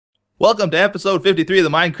Welcome to episode 53 of the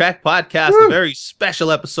Mindcrack Podcast, a very special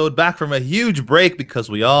episode back from a huge break because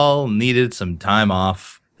we all needed some time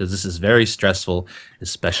off because this is very stressful,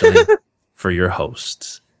 especially for your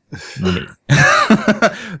hosts, me.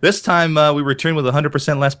 This time we return with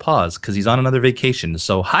 100% less pause because he's on another vacation.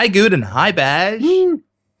 So hi, Good, and hi, Bash.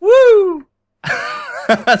 Woo!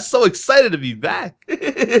 So excited to be back.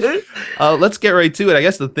 Let's get right to it. I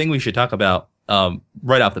guess the thing we should talk about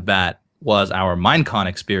right off the bat was our Minecon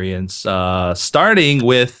experience, starting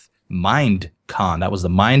with Mindcon. That was the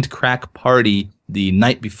Mindcrack party the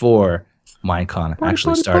night before Minecon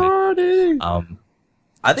actually started.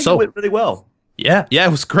 I think it went really well. Yeah,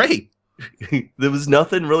 it was great. There was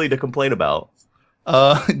nothing really to complain about.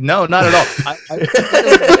 No, not at all.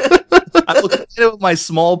 I looked at it with my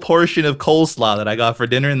small portion of coleslaw that I got for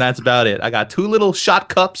dinner, and that's about it. I got 2 little shot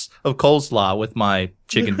cups of coleslaw with my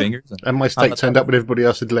chicken fingers. And my steak turned up when everybody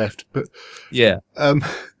else had left. But yeah.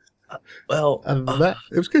 Well, other than that,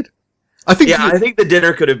 it was good. I think the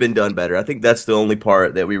dinner could have been done better. I think that's the only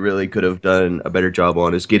part that we really could have done a better job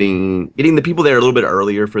on is getting the people there a little bit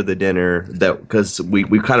earlier for the dinner. That because we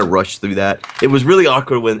kind of rushed through that. It was really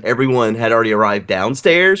awkward when everyone had already arrived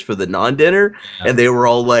downstairs for the non-dinner, and they were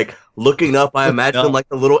all like looking up. I imagine them like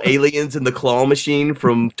the little aliens in the claw machine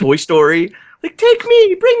from Toy Story. Like, take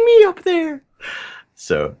me, bring me up there.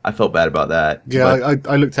 So I felt bad about that. Yeah, but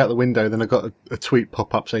I looked out the window, then I got a tweet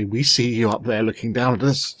pop up saying, "We see you up there looking down at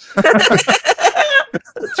us."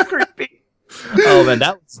 That's creepy. Oh man,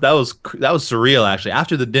 that was surreal actually.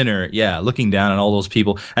 After the dinner, yeah, looking down at all those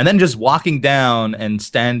people, and then just walking down and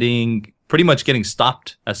standing, pretty much getting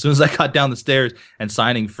stopped as soon as I got down the stairs and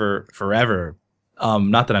signing for forever.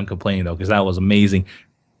 Not that I'm complaining though, because that was amazing.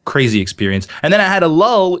 Crazy experience. And then I had a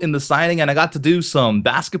lull in the signing and I got to do some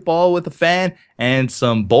basketball with a fan and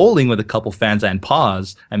some bowling with a couple fans and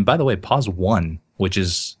Pause. And by the way, Pause won, which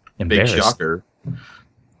is embarrassing. Big shocker.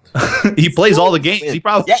 He plays all the games. He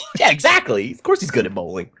probably yeah, exactly. Of course he's good at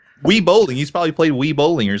bowling. Wii bowling. He's probably played Wii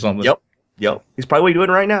bowling or something. Yep. He's probably doing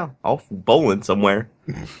it right now. Off bowling somewhere.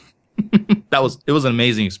 It was an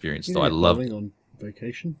amazing experience though. I loved it. On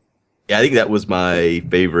vacation. Yeah, I think that was my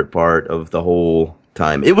favorite part of the whole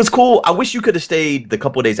time. It was cool. I wish you could have stayed the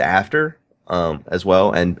couple of days after, as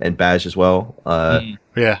well, and Badge as well.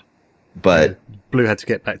 Yeah, but Blue had to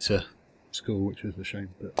get back to school, which was a shame.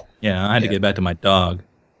 But yeah, I had to get back to my dog.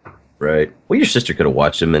 Right. Well, your sister could have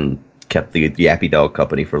watched him and kept the Yappy Dog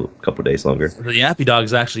company for a couple of days longer. The Yappy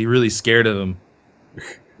Dog's actually really scared of him.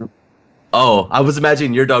 Oh, I was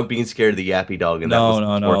imagining your dog being scared of the Yappy Dog. And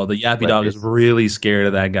No. The Yappy Dog is really scared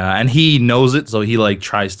of that guy, and he knows it, so he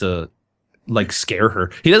tries to scare her.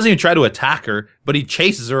 He doesn't even try to attack her, but he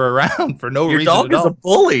chases her around for no reason. Your dog is a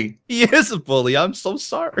bully. He is a bully. I'm so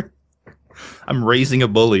sorry. I'm raising a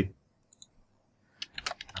bully.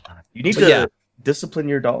 You need to discipline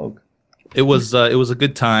your dog. It was a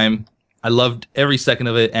good time. I loved every second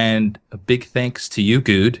of it, and a big thanks to you,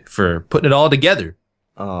 Good, for putting it all together.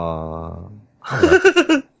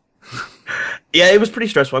 Yeah, it was pretty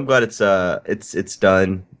stressful. I'm glad it's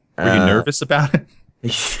done. Were you nervous about it?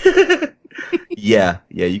 Yeah,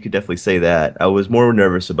 you could definitely say that. I was more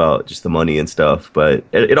nervous about just the money and stuff, but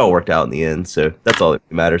it all worked out in the end, so that's all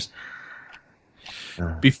that matters.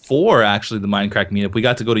 Before actually the Minecraft meetup, we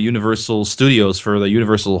got to go to Universal Studios for the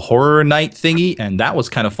Universal Horror Night thingy, and that was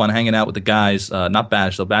kind of fun hanging out with the guys. Not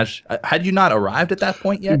Bash though. Bash, had you not arrived at that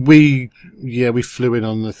point yet? We flew in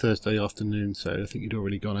on the Thursday afternoon, so I think you'd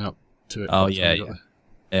already gone out to it. Oh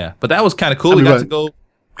yeah. But that was kind of cool. We got to go.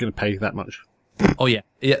 Going to pay that much. Oh yeah.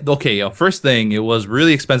 Okay. First thing, it was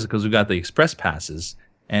really expensive because we got the express passes,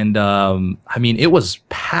 and I mean it was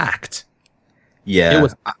packed. Yeah, it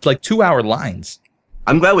was like 2-hour lines.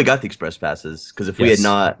 I'm glad we got the express passes because if we had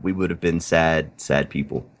not, we would have been sad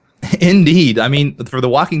people. Indeed. I mean, for The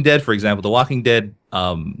Walking Dead, for example, The Walking Dead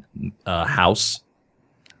house,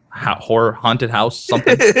 horror haunted house,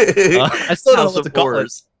 something. I still don't know what to call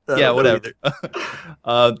it. Yeah, whatever.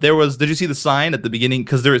 Did you see the sign at the beginning?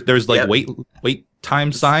 Because there's like wait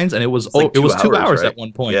time signs, and it was it was 2 hours right? At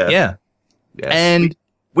one point. Yeah. And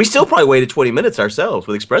we still probably waited 20 minutes ourselves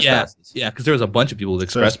with express passes. Yeah, because there was a bunch of people with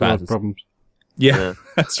express passes. Problems. Yeah,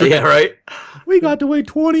 that's right. Yeah, right. We got to wait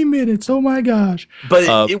 20 minutes. Oh my gosh!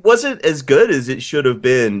 But it wasn't as good as it should have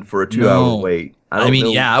been for a 2-hour wait. I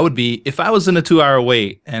mean, I would be if I was in a 2-hour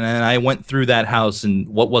wait and then I went through that house in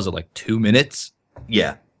what was it, like 2 minutes?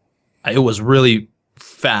 Yeah, it was really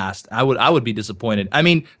fast. I would be disappointed. I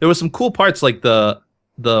mean, there was some cool parts like the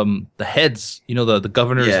heads, the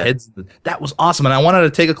governor's heads. That was awesome, and I wanted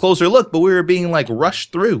to take a closer look, but we were being like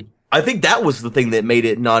rushed through. I think that was the thing that made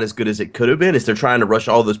it not as good as it could have been. Is they're trying to rush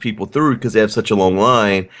all those people through because they have such a long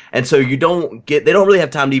line, and so they don't really have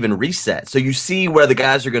time to even reset. So you see where the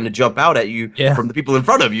guys are going to jump out at you from the people in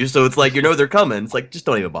front of you. So it's like they're coming. It's like just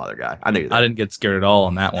don't even bother, guy. I knew that. I didn't get scared at all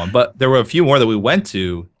on that one, but there were a few more that we went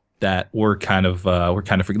to that were kind of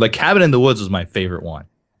freaky. Like Cabin in the Woods was my favorite one.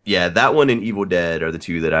 Yeah, that one and Evil Dead are the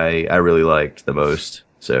two that I really liked the most.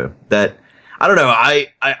 So that. I don't know.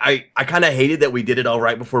 I kind of hated that we did it all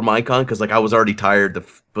right before Minecon because I was already tired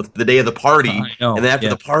the day of the party, and then after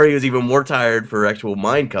the party I was even more tired for actual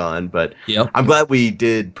Minecon. But I'm glad we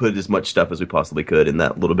did put as much stuff as we possibly could in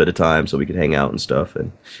that little bit of time so we could hang out and stuff.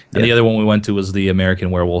 And the other one we went to was the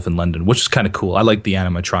American Werewolf in London, which is kind of cool. I like the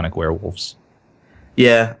animatronic werewolves.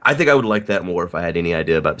 Yeah, I think I would like that more if I had any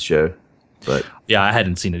idea about the show. But yeah, I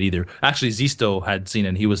hadn't seen it either. Actually, Zisto had seen it,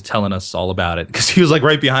 and he was telling us all about it because he was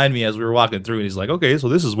right behind me as we were walking through, and he's like, "Okay, so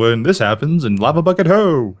this is when this happens in Lava Bucket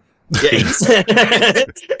Ho." Yeah, he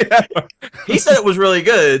said it was really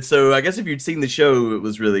good. So I guess if you'd seen the show, it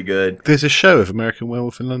was really good. There's a show of American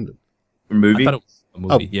Werewolf in London. A movie? I thought it was a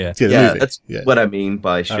movie. Yeah, movie. That's what I mean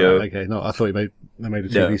by show. Right, okay, no, I thought they made a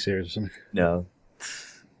TV series or something. No.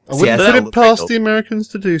 I wouldn't put it past the Americans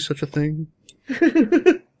to do such a thing.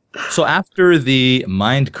 So after the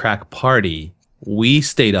Mindcrack party, we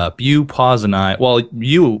stayed up. You, Paz, and I. Well,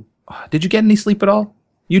 did you get any sleep at all?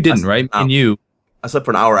 You didn't, right? And you. I slept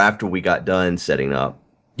for an hour after we got done setting up.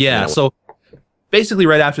 Yeah. So basically,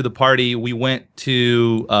 right after the party, we went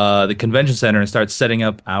to the convention center and started setting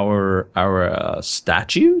up our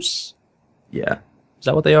statues. Yeah. Is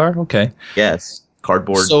that what they are? Okay. Yes.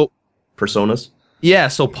 Cardboard personas. Yeah,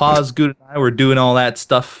 so Paz, Good, and I were doing all that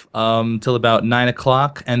stuff till about 9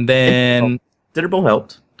 o'clock, and then Dinnerbone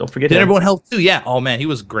helped. Don't forget Dinnerbone helped too. Yeah. Oh man, he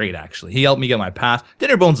was great. Actually, he helped me get my pass.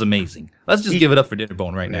 Dinnerbone's amazing. Let's just give it up for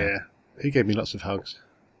Dinnerbone right now. Yeah, he gave me lots of hugs.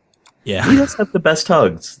 Yeah, he does have the best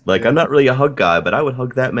hugs. I'm not really a hug guy, but I would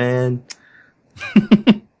hug that man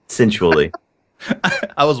sensually.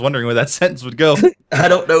 I was wondering where that sentence would go. I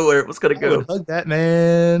don't know where it was gonna go. Hug that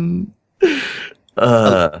man.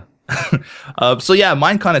 So yeah,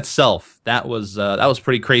 Minecon itself, that was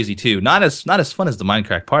pretty crazy too. Not as fun as the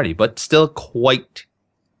Minecraft party, but still quite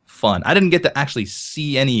fun. I didn't get to actually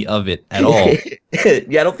see any of it at all.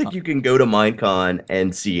 Yeah, I don't think you can go to Minecon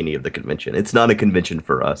and see any of the convention. It's not a convention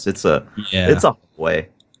for us. It's a hallway.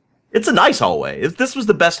 It's a nice hallway. This was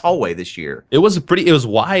the best hallway this year. It was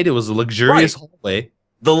wide. It was a luxurious hallway.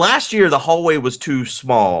 The last year, the hallway was too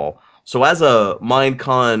small. So as a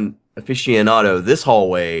Minecon aficionado, this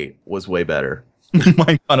hallway was way better.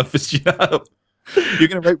 Minecon aficionado. You're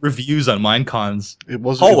gonna write reviews on Minecons. It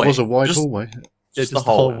was a wide hallway. Just the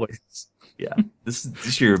hallways. Yeah, this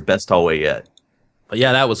is your best hallway yet. But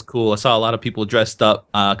yeah, that was cool. I saw a lot of people dressed up.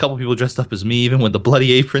 A couple people dressed up as me, even with the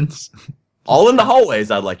bloody aprons. All in the hallways.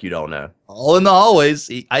 I'd like you don't know. All in the hallways.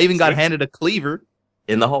 I even got handed a cleaver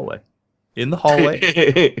in the hallway. In the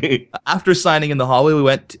hallway. After signing in the hallway, we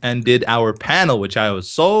went and did our panel, which I was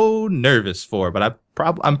so nervous for. But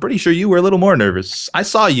I'm pretty sure you were a little more nervous. I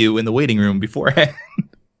saw you in the waiting room beforehand.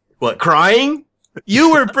 What, crying?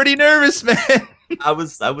 You were pretty nervous, man. I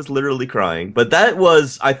was literally crying. But that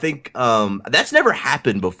was, I think, that's never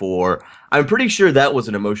happened before. I'm pretty sure that was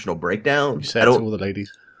an emotional breakdown. You said to all the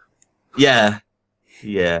ladies. Yeah.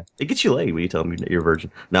 Yeah. It gets you laid when you tell them you're a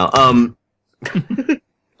virgin. Now,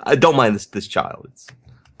 I don't mind this child. It's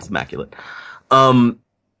immaculate.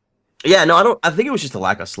 Yeah, no, I think it was just a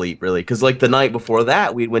lack of sleep, really. Because, the night before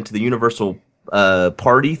that, we went to the Universal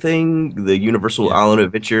party thing, the Universal Island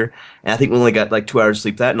Adventure. And I think we only got, 2 hours of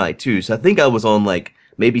sleep that night, too. So I think I was on,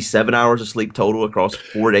 maybe 7 hours of sleep total across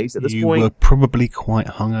 4 days at this point. You were probably quite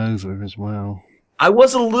hungover as well. I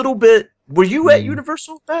was a little bit. Were you at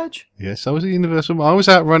Universal, Badge? Yes, I was at Universal. I was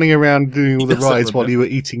out running around doing all the rides while you were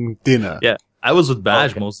eating dinner. Yeah, I was with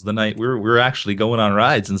Badge most of the night. We were actually going on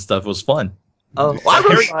rides and stuff. It was fun. Oh,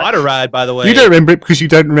 Harry Potter ride, by the way. You don't remember it because you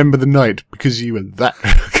don't remember the night because you were that.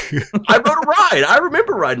 I rode a ride. I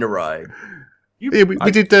remember riding a ride. We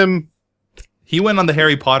did. He went on the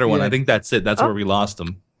Harry Potter one. I think that's it. That's where we lost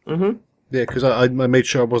him. Mm-hmm. Yeah, because I made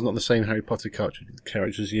sure I wasn't on the same Harry Potter character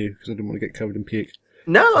as you because I didn't want to get covered in puke.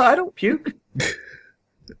 No, I don't puke.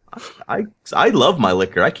 I love my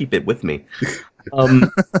liquor. I keep it with me.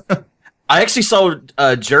 I actually saw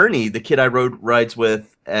Journey, the kid I rode rides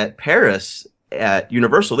with at Paris at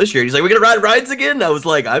Universal this year. He's like, "We're gonna ride rides again?" I was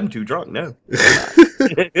like, "I'm too drunk, no."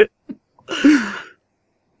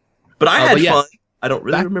 But I had fun. I don't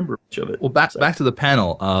really remember much of it. Well, back to the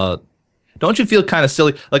panel. Don't you feel kind of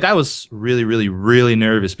silly? I was really, really, really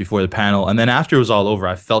nervous before the panel, and then after it was all over,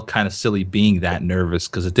 I felt kind of silly being that nervous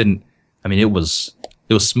because it didn't. I mean, it was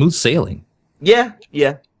It was smooth sailing. Yeah.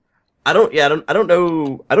 I don't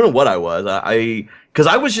know what I was. Because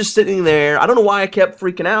I was just sitting there. I don't know why I kept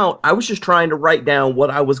freaking out. I was just trying to write down what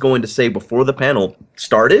I was going to say before the panel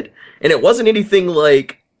started. And it wasn't anything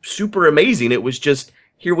like super amazing. It was just,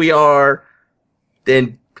 here we are,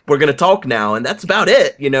 and we're going to talk now. And that's about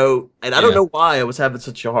it, you know. And I don't know why I was having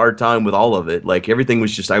such a hard time with all of it. Like, everything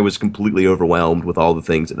was just, I was completely overwhelmed with all the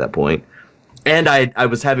things at that point. And I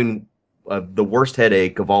was having the worst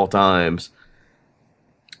headache of all times.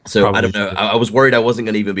 So probably. I don't know. I was worried I wasn't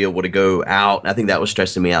going to even be able to go out. I think that was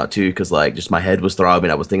stressing me out too, because like just my head was throbbing.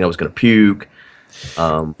 I was thinking I was going to puke.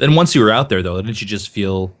 Then once you were out there, though, didn't you just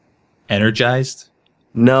feel energized?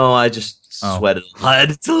 No, I just sweated a lot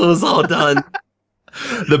until it was all done.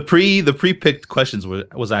 The pre-picked questions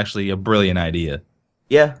was actually a brilliant idea.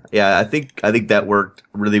 Yeah. I think that worked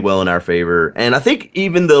really well in our favor, and I think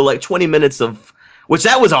even the like 20 minutes of which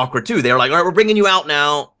that was awkward too. They were like, "All right, we're bringing you out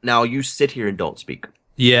now. Now you sit here and don't speak."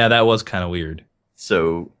 Yeah, that was kind of weird.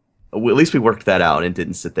 So at least we worked that out and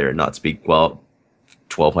didn't sit there and not speak while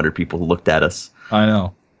 1,200 people looked at us. I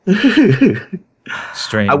know.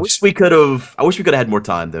 Strange. I wish we could have had more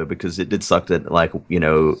time though, because it did suck that like, you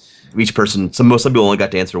know, each person. Some people only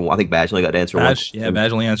got to answer one. I think Badge only got to answer one. Yeah,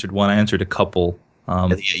 Badge only answered one. I answered a couple.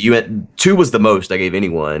 You had 2 was the most I gave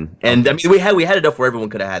anyone, and I mean we had enough where everyone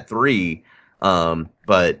could have had 3.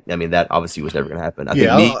 But I mean that obviously was never going to happen. I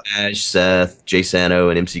think me, Ash, Seth, Jay Sano,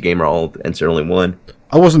 and MC Gamer all answered only 1.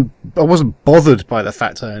 I wasn't bothered by the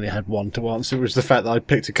fact I only had 1 to answer. It was the fact that I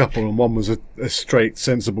picked a couple, and 1 was a straight,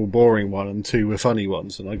 sensible, boring one, and 2 were funny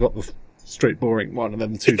ones, and I got the straight, boring one, and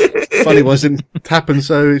then the 2 funny ones didn't happen.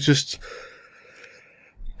 So it's just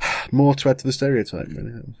more to add to the stereotype,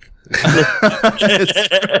 really.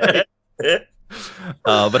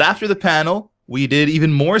 But after the panel, we did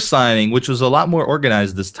even more signing, which was a lot more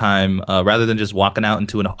organized this time, rather than just walking out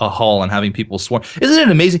into a hall and having people swarm. Isn't it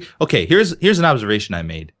amazing? Okay, here's an observation I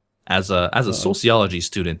made as a sociology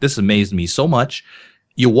student. This amazed me so much.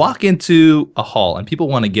 You walk into a hall and people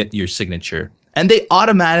want to get your signature, and they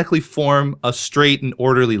automatically form a straight and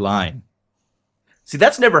orderly line. See,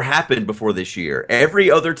 that's never happened before this year. Every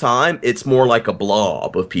other time, it's more like a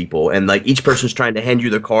blob of people, and like each person's trying to hand you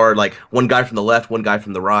the card, like one guy from the left, one guy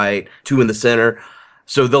from the right, 2 in the center.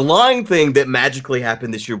 So the line thing that magically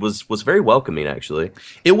happened this year was very welcoming, actually.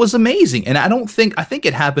 It was amazing, and I think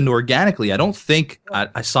it happened organically. I don't think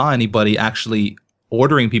I saw anybody actually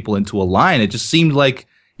ordering people into a line. It just seemed like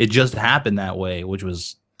it just happened that way, which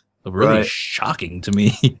was really shocking to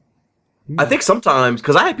me. I think sometimes,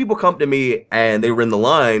 because I had people come to me and they were in the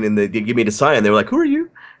line and they give me the sign. They were like, "Who are you?" And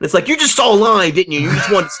it's like, "You just saw a line, didn't you? You just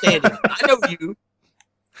wanted to stand it. I know you."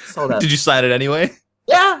 Saw that. Did you sign it anyway?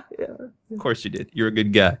 Yeah. Of course you did. You're a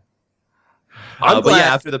good guy. I'm glad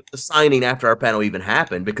after the signing after our panel even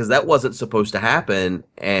happened, because that wasn't supposed to happen,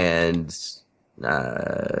 and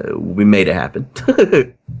we made it happen.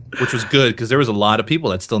 Which was good, because there was a lot of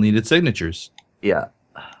people that still needed signatures. Yeah.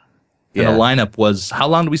 And the lineup was, how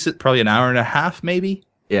long did we sit? Probably an hour and a half, maybe?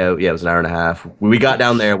 Yeah, it was an hour and a half. We got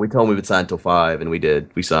down there, we told them we would sign till 5, and we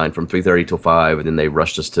did. We signed from 3:30 till 5, and then they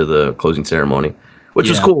rushed us to the closing ceremony, which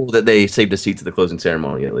was cool that they saved a seat to the closing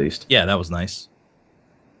ceremony at least. Yeah, that was nice.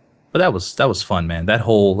 But that was fun, man. That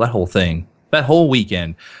whole thing. That whole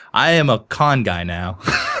weekend. I am a con guy now.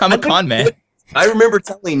 I'm a con man. I remember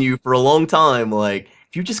telling you for a long time, like,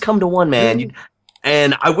 if you just come to one, man,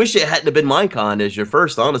 and I wish it hadn't have been Minecon as your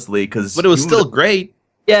first, honestly, but it was still great.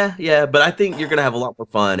 Yeah, but I think you're gonna have a lot more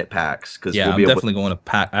fun at PAX, because I'm definitely going to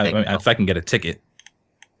PAX. If I can get a ticket,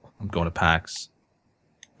 I'm going to PAX.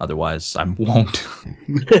 Otherwise, I won't.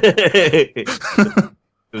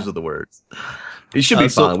 Those are the words. It should be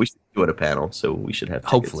fun. We should do it a panel, so we should have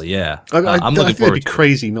tickets. Hopefully, yeah. I'm looking forward. It'd be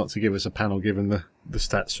crazy not to give us a panel, given the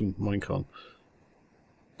stats from Minecon.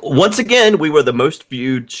 Once again, we were the most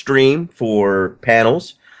viewed stream for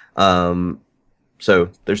panels. So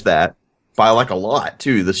there's that. By like a lot,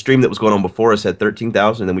 too. The stream that was going on before us had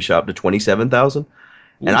 13,000, and then we shot up to 27,000.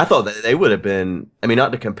 And I thought that they would have been, I mean,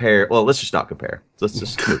 not to compare. Well, let's just not compare. Let's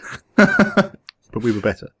just move. But we were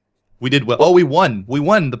better. We did well. Oh, we won. We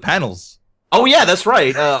won the panels. Oh, yeah, that's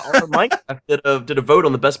right. Minecraft did a vote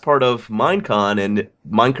on the best part of Minecon, and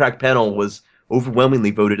Minecraft panel was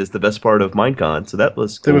overwhelmingly voted as the best part of Minecon, so that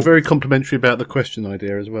was cool. They were very complimentary about the question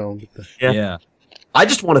idea as well. Yeah. I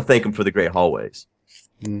just want to thank them for the great hallways.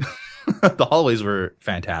 The hallways were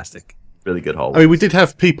fantastic. Really good hallways. I mean, we did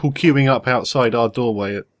have people queuing up outside our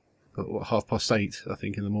doorway at 8:30, I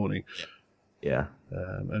think, in the morning. Yeah.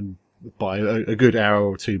 And by a good hour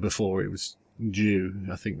or two before it was due,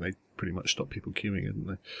 I think they pretty much stopped people queuing, didn't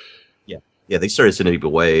they? Yeah, they started sending people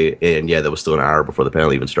away, and yeah, that was still an hour before the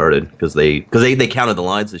panel even started because they counted the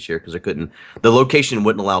lines this year because they couldn't. The location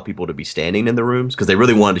wouldn't allow people to be standing in the rooms because they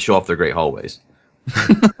really wanted to show off their great hallways.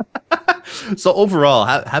 So overall,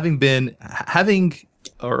 having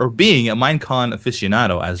or being a Minecon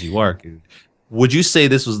aficionado as you are, would you say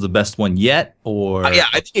this was the best one yet, or? Yeah,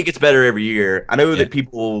 I think it gets better every year. I know that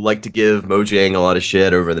people like to give Mojang a lot of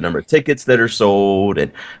shit over the number of tickets that are sold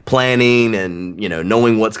and planning and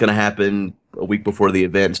knowing what's going to happen a week before the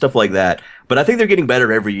event and stuff like that. But I think they're getting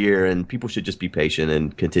better every year, and people should just be patient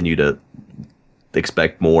and continue to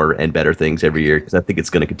expect more and better things every year because I think it's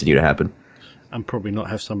going to continue to happen. And probably not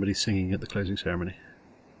have somebody singing at the closing ceremony.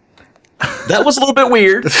 That was a little bit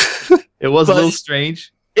weird. It was a little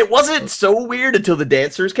strange. It wasn't so weird until the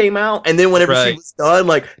dancers came out, and then whenever she was done,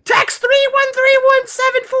 like text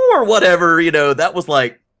 313174, whatever, that was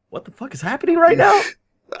like, what the fuck is happening right now?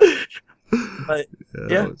 But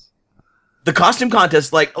yeah, the costume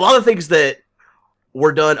contest, like a lot of things that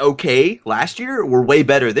were done okay last year were way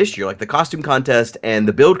better this year. Like the costume contest and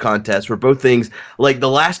the build contest were both things. Like the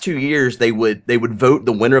last 2 years, they would vote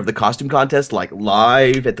the winner of the costume contest like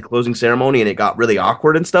live at the closing ceremony, and it got really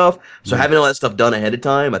awkward and stuff. So having all that stuff done ahead of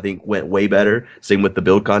time, I think went way better. Same with the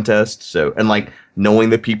build contest. So and like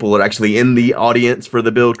knowing that people are actually in the audience for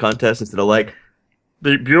the build contest instead of like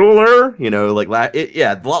the Bueller, a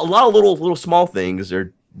lot of little small things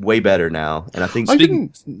are way better now, and I think I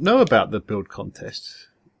didn't know about the build contest.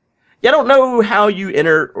 Yeah, I don't know how you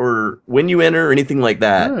enter or when you enter or anything like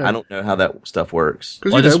that. I don't know how that stuff works.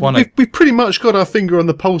 Because we pretty much got our finger on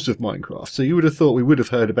the pulse of Minecraft, so you would have thought we would have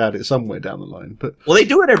heard about it somewhere down the line. But they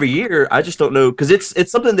do it every year. I just don't know because it's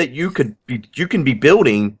something that you can be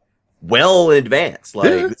building well in advance. Like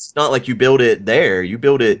it's not like you build it there; you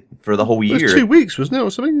build it for the whole year. It was 2 weeks, wasn't it,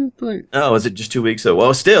 or something? Oh, is it just 2 weeks?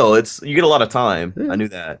 So still, you get a lot of time. Yeah. I knew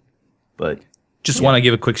that, but just want to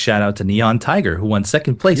give a quick shout out to Neon Tiger, who won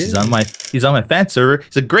second place. Yeah. He's on my fan server.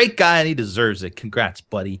 He's a great guy and he deserves it. Congrats,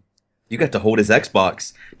 buddy. You got to hold his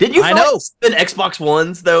Xbox. Didn't you? I know. Been Xbox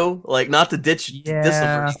Ones though, like not to ditch this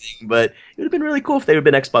or anything, but it would have been really cool if they would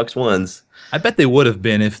have been Xbox Ones. I bet they would have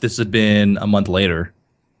been if this had been a month later.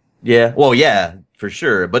 Yeah, well, yeah, for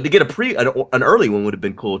sure. But to get an early one would have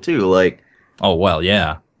been cool too. Like, oh well,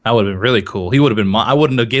 yeah, that would have been really cool. He would have been. I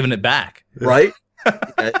wouldn't have given it back. Right? Yeah,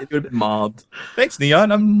 it would have been mobbed. Thanks,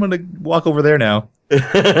 Neon. I'm gonna walk over there now.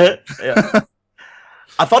 Yeah.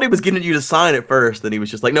 I thought he was getting you to sign it first, then he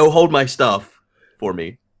was just like, "No, hold my stuff for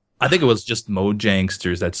me." I think it was just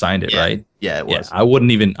Mojangsters that signed it, right? Yeah, it was. Yeah, I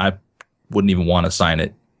wouldn't even want to sign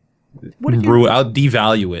it. I'll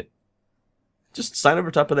devalue it. Just sign over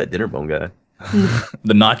top of that dinner bone guy.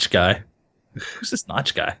 The Notch guy. Who's this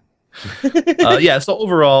Notch guy? Yeah, so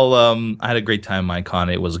overall, I had a great time at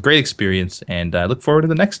Minecon. It was a great experience, and I look forward to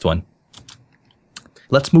the next one.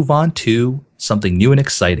 Let's move on to something new and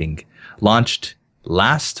exciting. Launched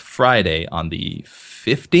last Friday on the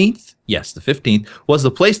 15th. Yes, the 15th was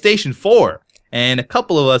the PlayStation 4. And a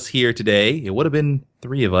couple of us here today, it would have been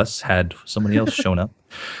 3 of us had somebody else shown up,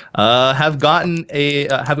 have gotten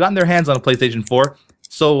their hands on a PlayStation 4.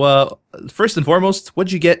 So first and foremost,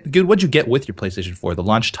 what'd you get with your PlayStation 4? The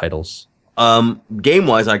launch titles. Game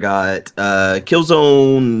wise, I got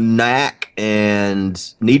Killzone, Knack, and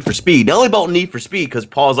Need for Speed. I only bought Need for Speed because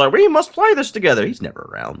Paul's like, we must play this together. He's never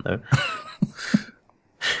around though.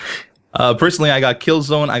 Personally, I got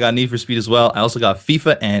Killzone, I got Need for Speed as well. I also got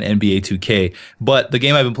FIFA and NBA 2K. But the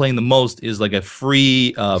game I've been playing the most is like a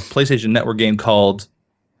free PlayStation Network game called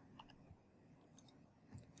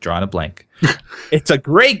drawing a blank. It's a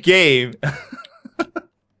great game.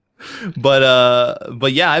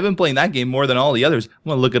 But yeah, I've been playing that game more than all the others. I'm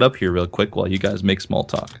gonna look it up here real quick while you guys make small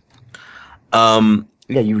talk.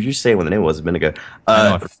 Yeah, you were just saying what the name was a minute ago.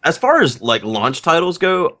 As far as like launch titles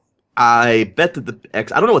go, I bet that I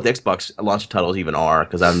don't know what the Xbox launch titles even are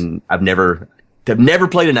because I've never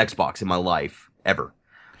played an Xbox in my life ever.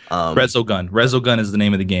 Resogun. Resogun is the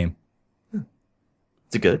name of the game.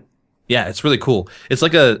 Is it good? Yeah, it's really cool. It's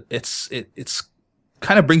like it's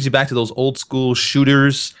kind of brings you back to those old school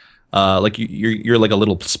shooters. Like you're like a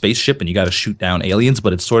little spaceship and you got to shoot down aliens,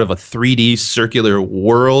 but it's sort of a 3D circular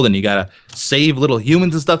world and you got to save little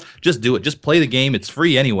humans and stuff. Just do it. Just play the game. It's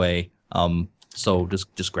free anyway. So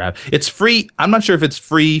just grab. It's free. I'm not sure if it's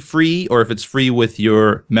free or if it's free with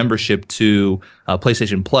your membership to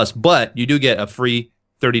PlayStation Plus, but you do get a free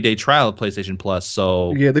 30-day trial of PlayStation Plus.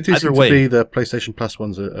 So yeah, they do seem to be the PlayStation Plus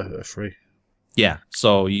ones are free. Yeah,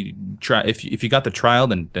 so you try if you got the trial,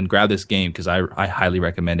 then grab this game because I highly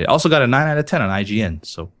recommend it. Also got a 9 out of 10 on IGN,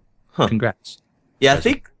 so congrats. Yeah, I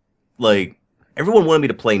think like everyone wanted me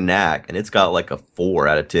to play Knack, and it's got like a 4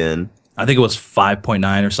 out of 10. I think it was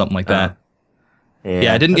 5.9 or something like that.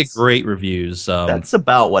 Yeah, I didn't get great reviews. That's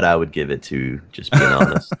about what I would give it to, just being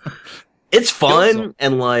honest. It's fun,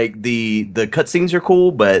 and like the cutscenes are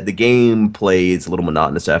cool, but the game plays a little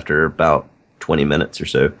monotonous after about 20 minutes or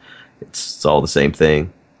so. It's all the same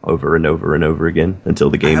thing over and over and over again until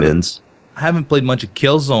the game ends. I haven't played much of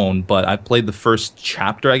Killzone, but I played the first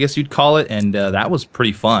chapter, I guess you'd call it, and that was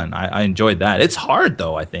pretty fun. I enjoyed that. It's hard,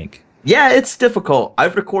 though, I think. Yeah, it's difficult.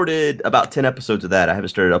 I've recorded about 10 episodes of that. I haven't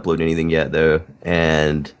started uploading anything yet, though.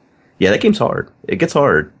 And yeah, that game's hard. It gets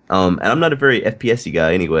hard. And I'm not a very FPS-y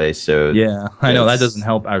guy anyway, so... Yeah, I know. That doesn't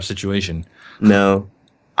help our situation. No.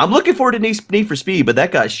 I'm looking forward to Need for Speed, but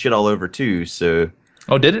that got shit all over, too, so...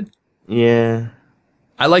 Oh, did it? Yeah.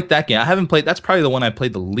 I like that game. I haven't played... That's probably the one I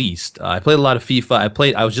played the least. I played a lot of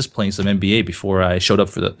FIFA. I was just playing some NBA before I showed up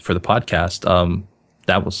for the podcast.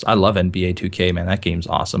 I love NBA 2K, man. That game's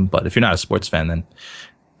awesome. But if you're not a sports fan,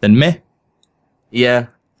 then meh. Yeah.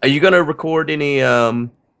 Are you gonna record any?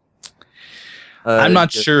 I'm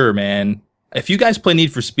not sure, man. If you guys play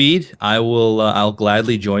Need for Speed, I will. I'll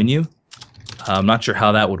gladly join you. I'm not sure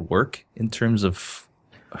how that would work in terms of.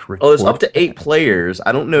 Oh, it's up to 8 players.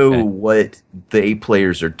 I don't know what the 8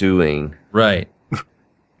 players are doing. Right.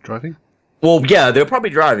 Driving? Well, yeah, they're probably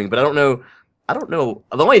driving, but I don't know.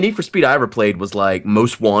 The only Need for Speed I ever played was like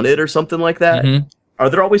Most Wanted or something like that. Mm-hmm. Are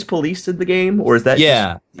there always police in the game, or is that?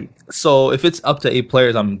 Yeah. So if it's up to 8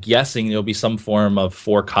 players, I'm guessing there'll be some form of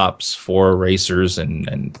 4 cops, 4 racers,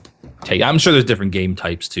 and take. I'm sure there's different game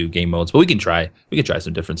types too, game modes, but we can try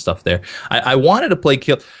some different stuff there. I wanted to play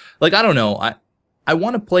I don't know. I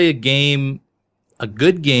want to play a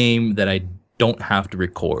good game that I don't have to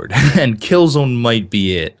record, and Killzone might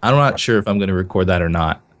be it. I'm not sure if I'm going to record that or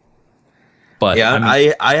not. But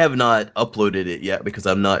yeah, I have not uploaded it yet because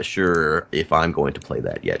I'm not sure if I'm going to play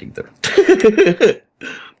that yet either.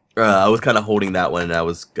 I was kind of holding that one, and I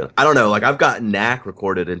don't know, like I've got Knack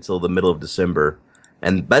recorded until the middle of December,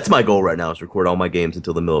 and that's my goal right now, is record all my games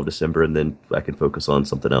until the middle of December, and then I can focus on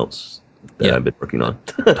something else that I've been working on.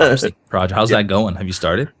 Project, how's that going? Have you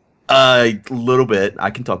started? A little bit.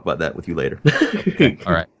 I can talk about that with you later.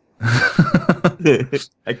 All right.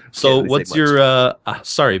 So what's your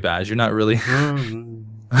sorry, Baz, you're not really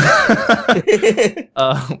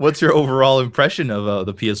what's your overall impression of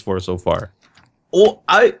the PS4 so far? Well,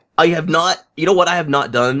 I have not, you know what I have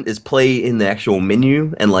not done is play in the actual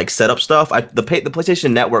menu and like set up stuff. The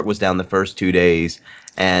PlayStation Network was down the first 2 days,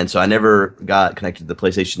 and so I never got connected to the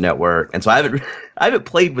PlayStation Network, and so I haven't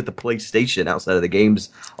played with the PlayStation outside of the games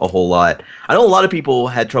a whole lot. I know a lot of people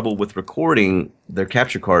had trouble with recording; their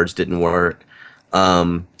capture cards didn't work,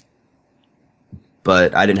 but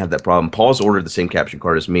I didn't have that problem. Paul's ordered the same capture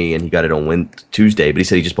card as me, and he got it on Tuesday, but he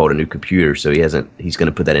said he just bought a new computer, so he's going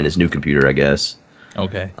to put that in his new computer, I guess.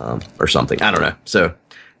 Okay. Or something. I don't know. So,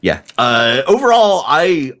 yeah. Overall,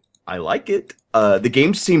 I like it. The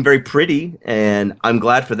games seem very pretty, and I'm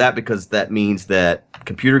glad for that because that means that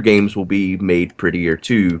computer games will be made prettier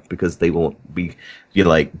too, because they won't be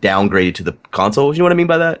downgraded to the consoles. You know what I mean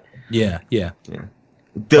by that? Yeah.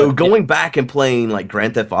 Though going back and playing like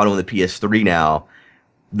Grand Theft Auto on the PS3 now,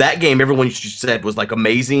 that game everyone just said was like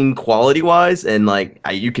amazing quality wise, and like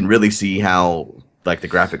you can really see how like the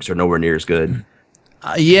graphics are nowhere near as good.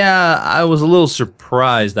 Yeah, I was a little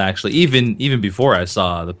surprised actually. Even before I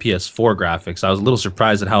saw the PS4 graphics, I was a little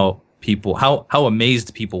surprised at how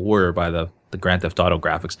amazed people were by the Grand Theft Auto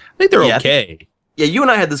graphics. I think they're okay. Yeah, you and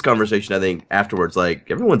I had this conversation, I think, afterwards. Like,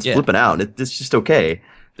 everyone's flipping out, and it's just okay.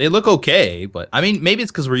 They look okay, but I mean, maybe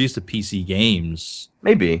it's because we're used to PC games.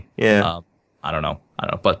 Maybe, yeah. I don't know.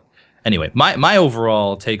 But anyway, my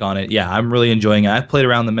overall take on it, yeah, I'm really enjoying it. I've played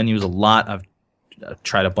around the menus a lot. I've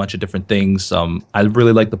tried a bunch of different things. I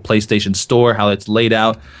really like the PlayStation Store, how it's laid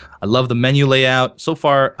out. I love the menu layout. So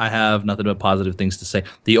far, I have nothing but positive things to say.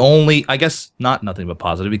 I guess not nothing but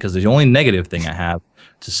positive, because the only negative thing I have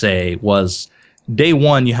to say was day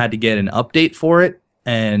one, you had to get an update for it,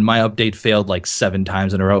 and my update failed like 7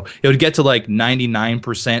 times in a row. It would get to like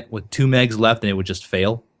 99% with 2 megs left, and it would just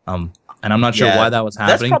fail. And I'm not sure why that was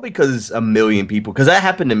happening. That's probably because a million people, because that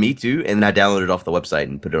happened to me too, and then I downloaded it off the website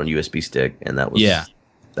and put it on USB stick, and that was... Yeah.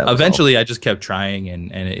 Eventually, I just kept trying,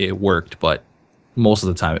 and it worked, but most of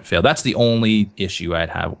the time it failed. That's the only issue I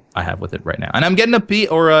have with it right now. And I'm getting an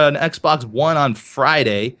Xbox One on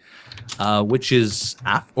Friday, which is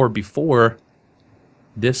after or before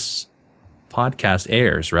this podcast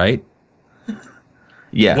airs, right?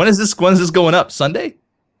 Yeah. When is this going up? Sunday?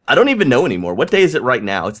 I don't even know anymore. What day is it right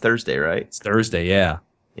now? It's Thursday, right? It's Thursday, yeah.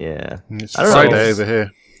 Yeah. It's Friday over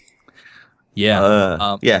here.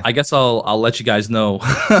 Yeah. Yeah. I guess I'll let you guys know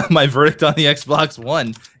my verdict on the Xbox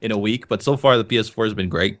One in a week. But so far, the PS4 has been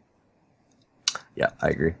great. Yeah, I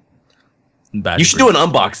agree. Bad You should do an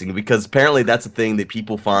unboxing because apparently that's a thing that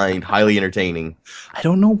people find highly entertaining. I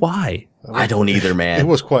don't know why. I don't either, It man.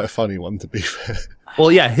 was quite a funny one, to be fair.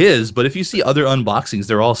 Well, yeah, his. But if you see other unboxings,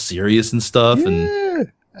 they're all serious and stuff. And Yeah.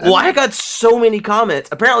 Well, I got so many comments.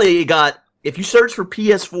 Apparently, it got, if you search for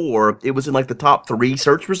PS4, it was in like the top 3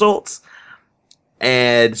 search results.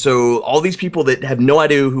 And so all these people that have no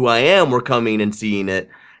idea who I am were coming and seeing it,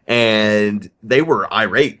 and they were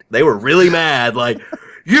irate. They were really mad, like,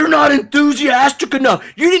 you're not enthusiastic enough.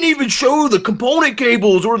 You didn't even show the component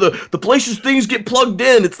cables or the places things get plugged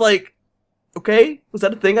in. It's like, okay, was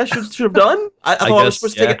that a thing I should have done? I thought I was guess,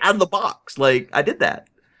 supposed to take it out of the box. Like, I did that.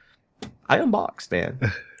 I unboxed, man.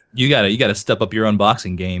 you gotta step up your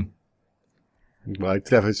unboxing game. Well, I did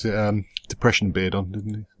have his depression beard on,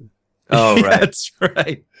 didn't he? Oh, Yeah, right. that's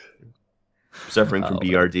right. Suffering from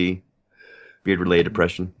BRD, beard-related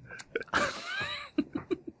depression.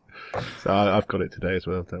 So I've got it today as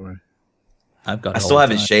well, don't worry. I've got. I it still all the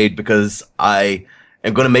haven't time. shaved because I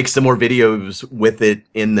am going to make some more videos with it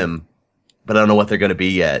in them, but I don't know what they're going to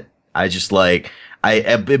be yet. I just like,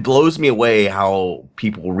 it blows me away how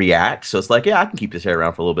people react. So it's like, yeah, I can keep this hair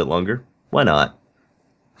around for a little bit longer. Why not?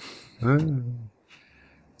 I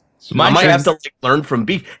might have to like, learn from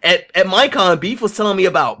Beef. At Minecon, Beef was telling me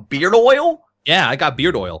about beard oil. Yeah, I got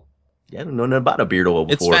beard oil. Yeah, I don't know nothing about a beard oil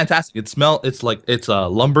It's before. fantastic. It's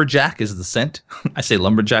lumberjack is the scent. I say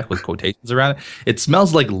lumberjack with quotations around it. It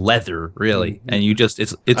smells like leather, really. And you just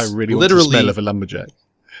it's I really want the literally smell of a lumberjack.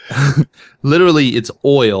 literally it's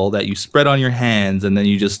oil that you spread on your hands and then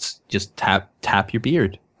you just tap your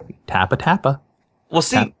beard. Tappa. Well,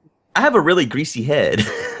 see, I have a really greasy head.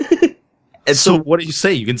 And So what do you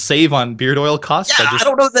say? You can save on beard oil costs? yeah, I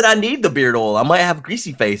don't know that I need the beard oil. I might have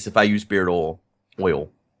greasy face if I use beard oil. Oil.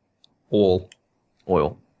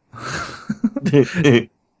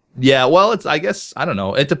 Yeah, well, I guess I don't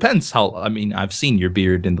know. It depends how. I mean, I've seen your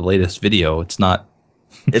beard in the latest video. It's not.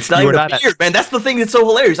 It's not You were even a not beard, man. That's the thing that's so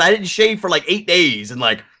hilarious. I didn't shave for like 8 days, and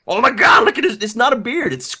like, oh my god, look at this. It's not a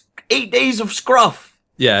beard. It's 8 days of scruff.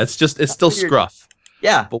 Yeah, it's still Beard. scruff.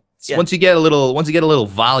 Yeah. But Yeah. once you get a little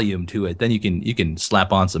volume to it, then you can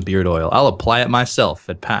slap on some beard oil. I'll apply it myself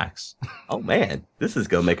at PAX. Oh man, this is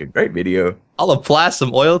gonna make a great video. I'll apply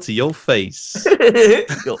some oil to your face.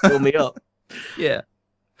 You'll fill me up. Yeah.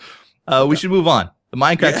 We should move on. The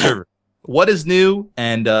Minecraft server. What is new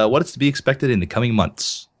and what is to be expected in the coming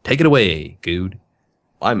months? Take it away, Good.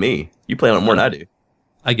 Why me? You play on it more than I do.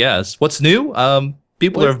 I guess. What's new?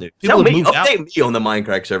 People Tell have me, moved out. update me on the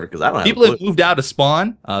Minecraft server because I don't People have a have clue. moved out of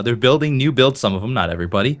spawn. They're building new builds. Some of them, not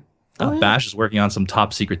everybody. Oh, yeah. Bash is working on some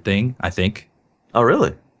top secret thing. I think. Oh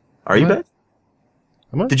really? Are you What? bad?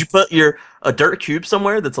 Am I? Did you put a dirt cube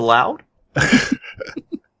somewhere that's allowed?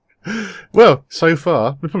 Well, so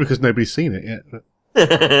far, probably because nobody's seen it yet.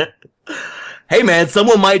 But Hey man,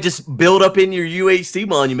 someone might just build up in your UHC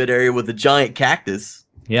monument area with a giant cactus.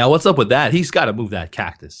 Yeah, what's up with that? He's got to move that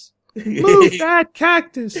cactus. Move that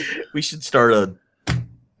cactus. We should start a.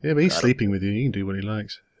 yeah, but he's sleeping with you. He can do what he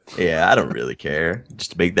likes. Yeah, I don't really care.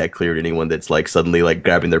 Just to make that clear to anyone that's like suddenly like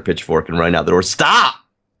grabbing their pitchfork and running out the door. Stop!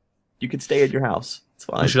 You can stay at your house. It's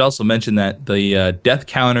I fine. should also mention that the death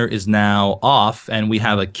counter is now off, and we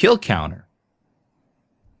have a kill counter.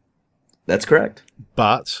 That's correct.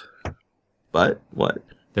 But But what?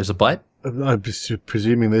 There's a but. I'm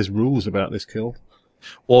presuming there's rules about this kill.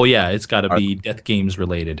 Well, yeah, it's got to be Death Games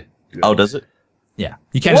related. Oh, does it? Yeah,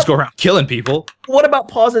 you can't just go around killing people. What about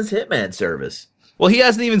Pause's Hitman service? Well, he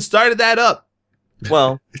hasn't even started that up.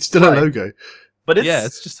 Well, It's still Right. a logo. but it's, Yeah,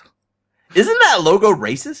 it's just. isn't that logo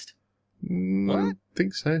racist? I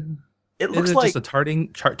think so. It Is looks it like just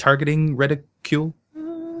a targeting reticule?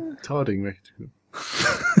 Tarding, right?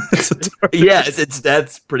 It's a yeah, it's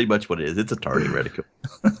that's pretty much what it is. It's a targeting reticule.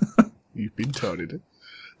 You've been tarded.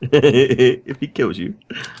 If he kills you.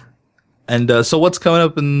 And so what's coming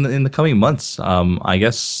up in the coming months? I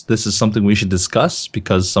guess this is something we should discuss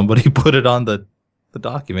because somebody put it on the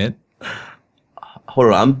document. Hold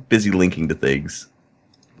on, I'm busy linking to things.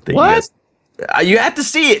 that you What? guys- you have to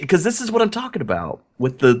see it because this is what I'm talking about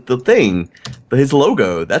with the thing, his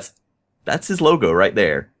logo. That's his logo right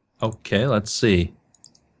there. Okay, let's see.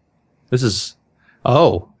 This is.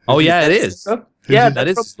 Oh, yeah, it is. Yeah, That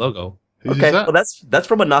is that's his logo. Whose okay. is that? Well, that's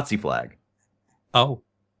from a Nazi flag. Oh.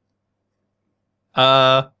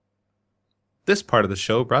 This part of the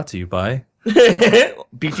show brought to you by.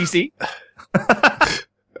 BTC.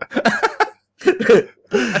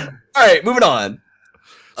 All right, moving on.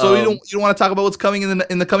 So you don't want to talk about what's coming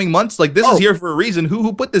in the coming months? Like this is here for a reason.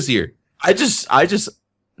 Who put this here? I just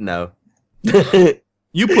no.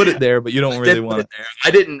 You put it there, but you don't really want it there.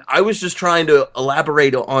 I didn't. I was just trying to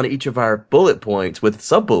elaborate on each of our bullet points with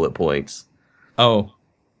sub-bullet points. Oh,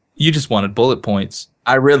 you just wanted bullet points.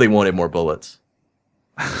 I really wanted more bullets.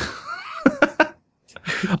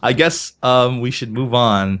 I guess we should move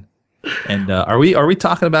on. And are we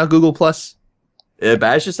talking about Google Plus?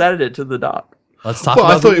 Baz just added it to the doc. Let's talk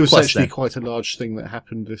about I thought Google it was Plus, actually then. quite a large thing that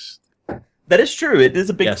happened this. That is true. It is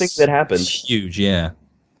a big thing that happened. It's huge, yeah.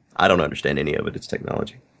 I don't understand any of it. It's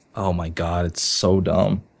technology. Oh my god, it's so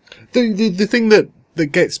dumb. The thing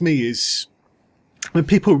that gets me is when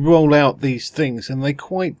people roll out these things and they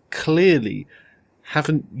quite clearly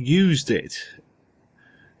haven't used it.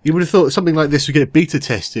 You would have thought something like this would get beta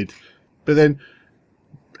tested, but then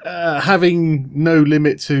having no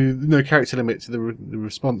character limit to the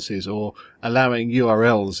responses or allowing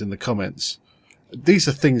URLs in the comments. These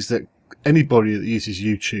are things that anybody that uses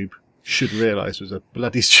YouTube should realize was a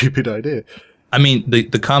bloody stupid idea. I mean,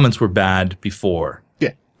 the comments were bad before.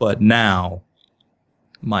 Yeah. But now,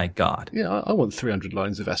 my god. Yeah, I want 300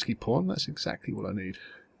 lines of ASCII porn. That's exactly what I need.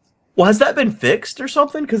 Well, has that been fixed or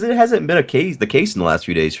something? Because it hasn't been the case in the last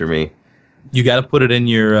few days for me. You got to put it in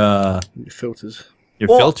your Filters.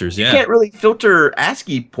 filters, yeah. You can't really filter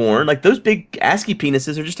ASCII porn. Like, those big ASCII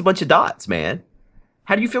penises are just a bunch of dots, man.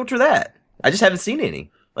 How do you filter that? I just haven't seen any.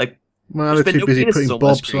 Like, Well, they're too busy putting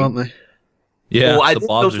bobs, aren't they? Yeah, well, I the did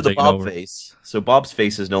bobs filter are the taking Bob over. face. So Bob's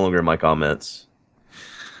face is no longer in my comments.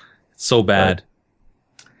 It's so bad.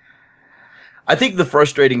 I think the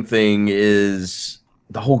frustrating thing is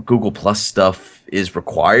the whole Google Plus stuff is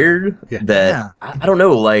required. Yeah. That I don't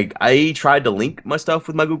know. Like, I tried to link my stuff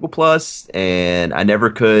with my Google Plus, and I never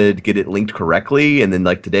could get it linked correctly. And then,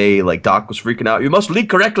 like, today, like, Doc was freaking out. You must link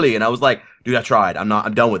correctly, and I was like, dude, I tried. I'm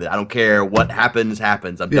done with it. I don't care what happens.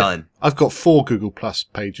 I'm done. I've got 4 Google Plus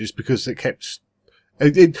pages because it kept.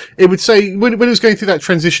 It would say when it was going through that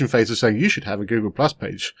transition phase of saying you should have a Google Plus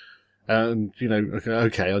page, and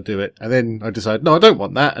okay, I'll do it. And then I decide no, I don't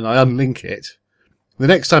want that, and I unlink it. The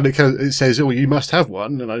next time it says, "Oh, you must have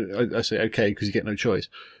one," and I say, "Okay," because you get no choice.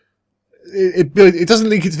 It doesn't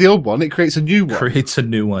link it to the old one; it creates a new one. Creates a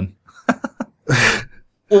new one.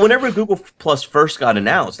 Well, whenever Google Plus first got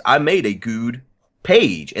announced, I made a Good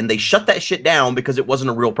page, and they shut that shit down because it wasn't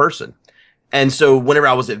a real person. And so whenever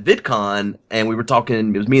I was at VidCon, and we were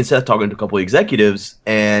talking, it was me and Seth talking to a couple of executives,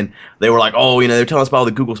 and they were like, "Oh, they're telling us about all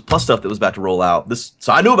the Google Plus stuff that was about to roll out."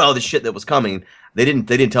 So I knew about all this shit that was coming. They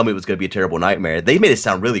didn't tell me it was going to be a terrible nightmare. They made it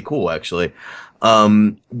sound really cool, actually. They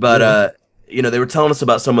were telling us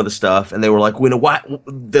about some of the stuff, and they were like,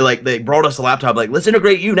 they brought us a laptop, like, let's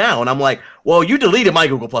integrate you now. And I'm like, well, you deleted my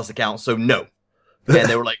Google Plus account, so no. And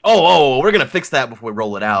they were like, oh, we're going to fix that before we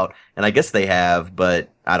roll it out. And I guess they have, but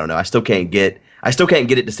I don't know. I still can't get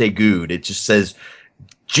it to say good. It just says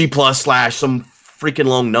G+ / some freaking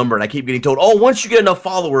long number. And I keep getting told, oh, once you get enough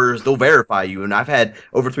followers, they'll verify you. And I've had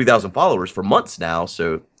over 3,000 followers for months now.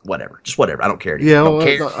 So whatever. Just whatever. I don't care anymore. Yeah, I don't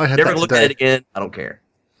care. I had Never that look today. at it again. I don't care.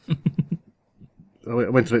 I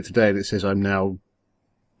went on it today and it says I'm now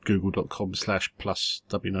google.com/plus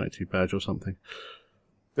W92 badge or something.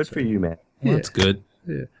 Good for you, man. Well, that's good.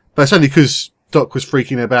 Yeah. But it's only because Doc was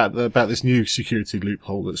freaking about this new security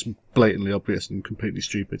loophole that's blatantly obvious and completely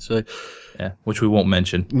stupid. So, Yeah, which we won't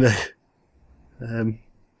mention.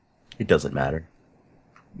 It doesn't matter.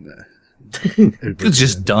 Dude's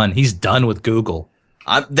just done. He's done with Google.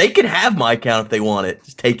 They can have my account if they want it.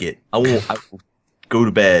 Just take it. I will go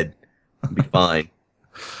to bed. I'll be fine.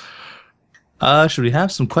 Should we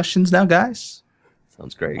have some questions now, guys?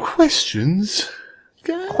 Sounds great. Questions?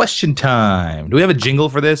 Question time. Do we have a jingle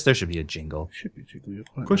for this? There should be a jingle. Should be jiggle, you're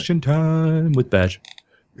quite Question time with Badge.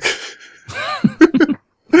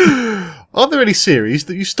 right. Are there any series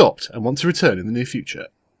that you stopped and want to return in the near future?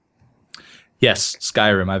 Yes,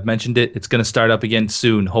 Skyrim. I've mentioned it. It's going to start up again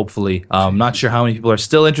soon, hopefully. I'm not sure how many people are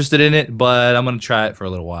still interested in it, but I'm going to try it for a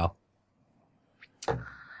little while.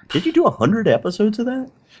 Did you do 100 episodes of that?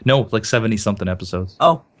 No, like 70-something episodes.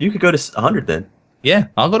 Oh, you could go to 100 then. Yeah,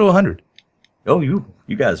 I'll go to 100. Oh, you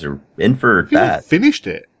guys are in for You that. finished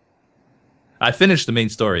it. I finished the main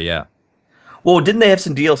story, yeah. Well, didn't they have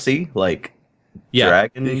some DLC? Like Yeah,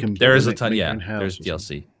 Dragon? You can there is a make- ton. make Yeah, your own house there's or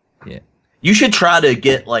something. DLC. Yeah, You should try to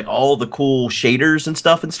get like all the cool shaders and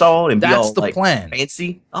stuff installed and be that's all the like plan.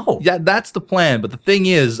 fancy. Oh, Yeah, that's the plan. But the thing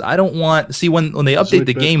is, I don't want see when they update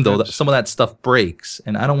the Zoidberg game though, Prince. some of that stuff breaks,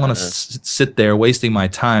 and I don't want to sit there wasting my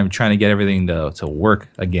time trying to get everything to work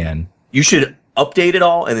again. you should update it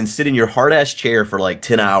all and then sit in your hard ass chair for like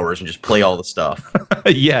 10 hours and just play all the stuff.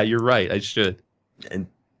 Yeah, you're right. I should. And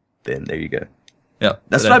then there you go. Yeah,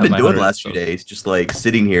 That's what I've been doing the last few days. Just like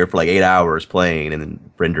sitting here for like 8 hours playing and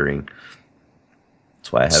then rendering.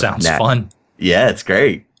 That's why I have Sounds fun. Yeah, it's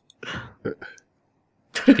great.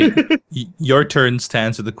 Okay, your turns to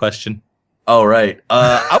answer the question. All right.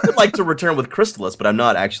 I would like to return with Crystallis, but I'm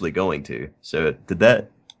not actually going to. So did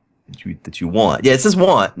you want? Yeah, it says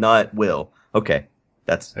want, not will. Okay,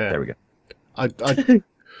 there we go. I'd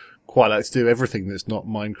quite like to do everything that's not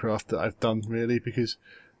Minecraft that I've done, really, because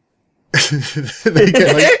they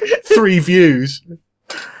get like 3 views.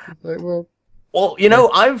 Like, well,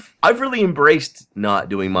 I've really embraced not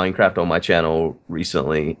doing Minecraft on my channel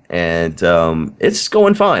recently, and it's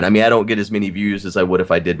going fine. I mean, I don't get as many views as I would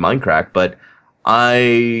if I did Minecraft, but I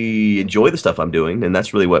enjoy the stuff I'm doing, and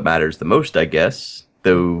that's really what matters the most, I guess.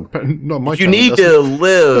 Though, if you need to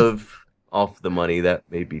live off the money, that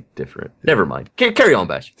may be different. Never mind. Carry on,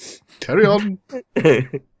 Bash. Carry on. No,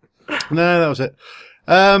 that was it.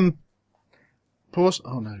 Pause.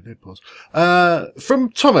 Oh no, no pause. From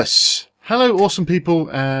Thomas. Hello, awesome people,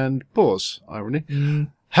 and pause. Irony.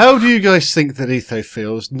 How do you guys think that Etho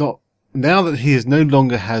feels now that he no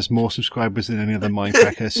longer has more subscribers than any other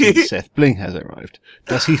Minecracker since Seth Bling has arrived?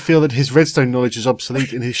 Does he feel that his redstone knowledge is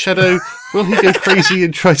obsolete in his shadow? Will he go crazy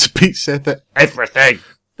and try to beat Seth at everything?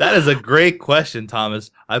 That is a great question,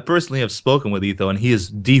 Thomas. I personally have spoken with Etho, and he is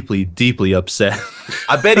deeply, deeply upset.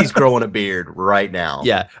 I bet he's growing a beard right now.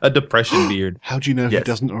 Yeah, a depression beard. How do you know he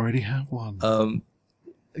doesn't already have one?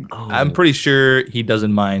 I'm pretty sure he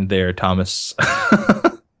doesn't mind there, Thomas.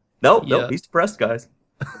 Nope, he's depressed, guys.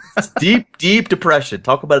 It's deep depression.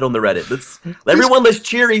 Talk about it on the Reddit. Let's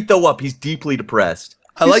cheer Etho up. He's deeply depressed.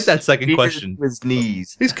 I like that second question. His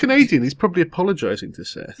knees. He's Canadian. He's probably apologizing to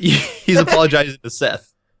Seth. He's apologizing to Seth.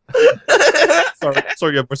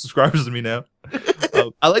 Sorry, you have more subscribers than me now.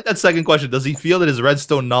 I like that second question. Does he feel that his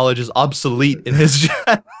redstone knowledge is obsolete in his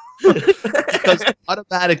channel? Because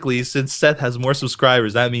automatically, since Seth has more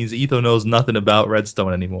subscribers, that means Etho knows nothing about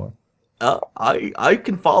redstone anymore. I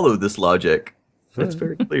can follow this logic. That's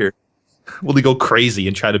very clear. Will he go crazy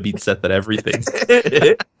and try to beat Seth at everything?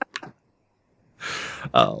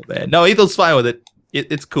 Oh man, no, Etho's fine with it.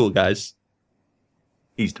 It's cool, guys.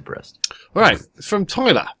 He's depressed. All right, it's from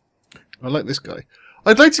Tyler. I like this guy.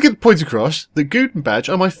 I'd like to get the point across that Good and Badge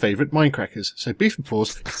are my favourite Minecrackers, so Beef and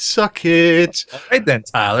Paws, suck it! All right then,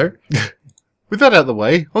 Tyler. With that out of the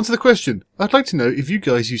way, on to the question. I'd like to know if you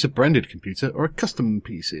guys use a branded computer or a custom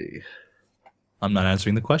PC. I'm not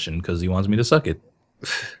answering the question because he wants me to suck it.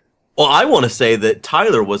 Well, I want to say that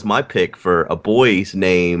Tyler was my pick for a boy's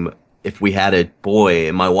name if we had a boy,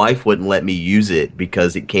 and my wife wouldn't let me use it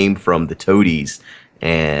because it came from the Toadies,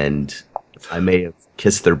 and I may have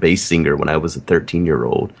kissed their bass singer when I was a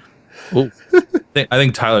 13-year-old. Oh, I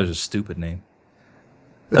think Tyler's a stupid name.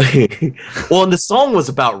 Well, and the song was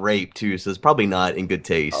about rape too, so it's probably not in good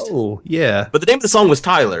taste. Oh, yeah. But the name of the song was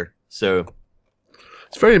Tyler, so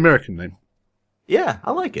It's a very American name. yeah,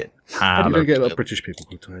 I like it. How do you don't get a lot of British people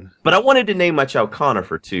called Tyler? But I wanted to name my child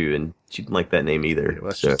Conifer too, and she didn't like that name either. Yeah, well,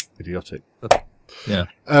 that's so. just idiotic. Yeah.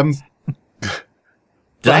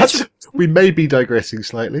 We may be digressing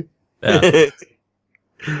slightly. Yeah.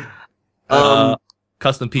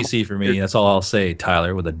 Custom PC for me. That's all I'll say.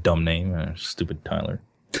 Tyler with a dumb name. Stupid Tyler.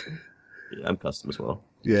 Yeah, I'm custom as well.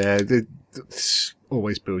 Yeah,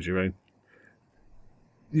 always build your own.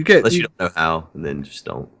 Unless you don't know how, and then just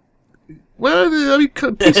don't. Well, I mean,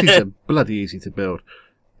 PCs are bloody easy to build.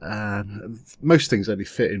 Most things only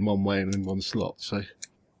fit in one way and in one slot, so...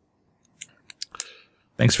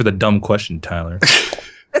 Thanks for the dumb question, Tyler.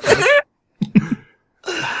 I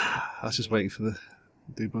was just waiting for the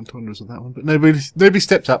double entendres on that one, but nobody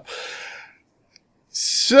stepped up.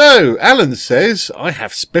 So, Alan says, I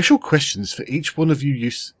have special questions for each one of you,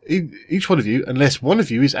 unless one of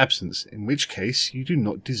you is absent, in which case you do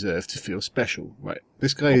not deserve to feel special. Right.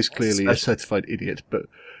 This guy is clearly a certified idiot, but...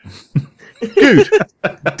 Good.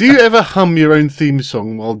 Do you ever hum your own theme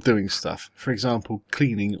song while doing stuff? For example,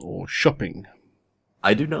 cleaning or shopping?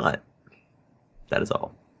 I do not. That is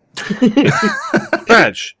all.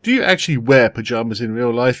 Badge, do you actually wear pajamas in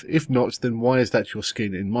real life? If not, then why is that your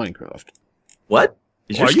skin in Minecraft? What?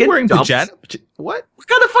 Are you wearing pajamas? What? What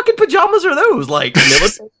kind of fucking pajamas are those? Like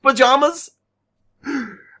military pajamas?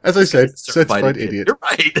 As I said, certified idiot. You're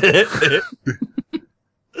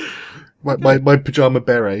right. my pajama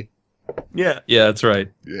beret. Yeah. Yeah, that's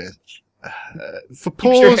right. Yeah. For Keeps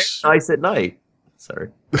your hair pause. nice at night. Sorry.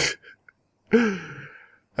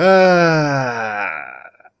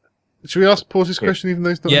 Should we ask Pause's question, even though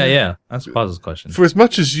it's not? Yeah, here? yeah. That's Paus's question. For as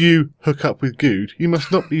much as you hook up with Good, you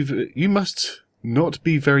must not be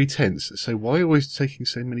very tense. So why always taking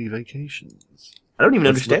so many vacations? I don't even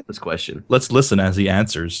understand this question. Let's listen as he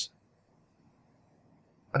answers.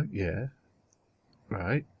 Yeah.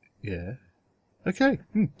 Right. Yeah. Okay.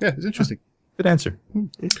 Yeah, it's interesting. Good answer.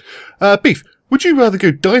 Beef, would you rather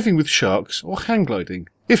go diving with sharks or hang gliding?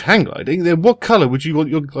 If hang gliding, then what colour would you want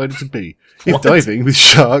your glider to be? If What? diving with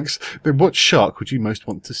sharks, then what shark would you most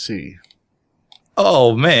want to see?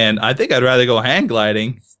 Oh man, I think I'd rather go hang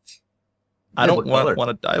gliding. I Yeah, don't what color?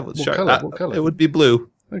 want to dive with What sharks. colour? What colour? It would be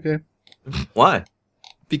blue Okay. Why?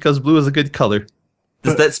 because blue is a good color.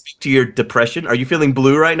 Does that speak to your depression? Are you feeling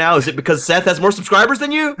blue right now? Is it because Seth has more subscribers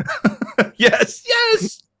than you? Yes,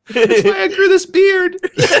 yes. That's why I grew this beard.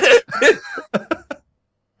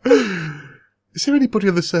 Is there anybody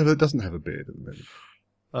on the server that doesn't have a beard at the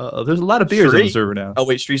moment? There's a lot of beards on the Shree. server now. Oh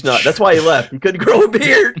wait, Street's not. That's why he left. He couldn't grow a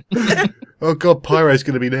beard. Oh god, Pyro's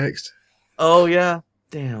going to be next. Oh yeah.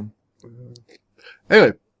 Damn.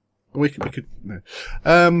 Anyway, we could no.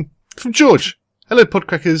 From George. Hello,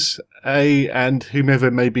 Podcrackers, and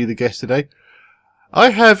whomever may be the guest today. I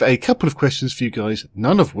have a couple of questions for you guys,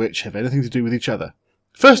 none of which have anything to do with each other.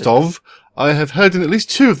 First off, I have heard in at least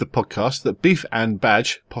 2 of the podcasts that Beef and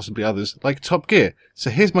Badge, possibly others, like Top Gear. So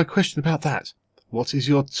here's my question about that. What is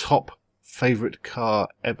your top favourite car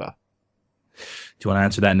ever? Do you want to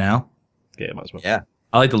answer that now? Yeah, might as well. Yeah.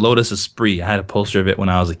 I like the Lotus Esprit. I had a poster of it when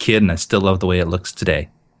I was a kid, and I still love the way it looks today.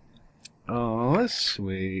 Oh, that's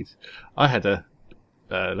sweet. I had a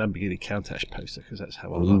Lamborghini Countach poster because that's how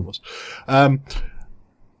old I was.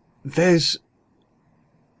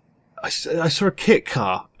 I saw a kit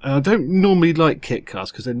car, and I don't normally like kit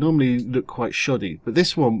cars because they normally look quite shoddy. But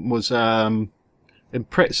this one was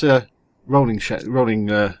Impreza rolling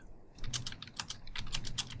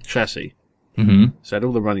chassis, Mm-hmm. so it had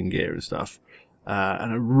all the running gear and stuff,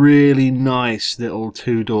 and a really nice little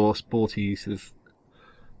 2-door sporty sort of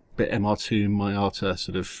bit MR2 Miata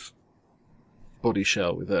sort of body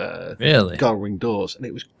shell with Really? gull wing doors, and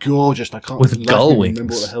it was gorgeous. I can't With for the life gull of me wings?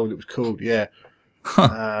 remember what the hell it was called. Yeah,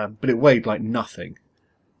 Huh. but it weighed like nothing.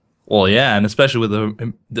 Well, yeah, and especially with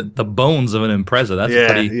the bones of an Impreza, that's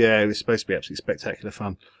pretty. Yeah, it was supposed to be absolutely spectacular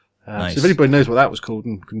fun. Nice. So if anybody knows what that was called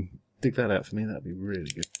and can dig that out for me, that'd be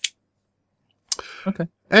really good. Okay.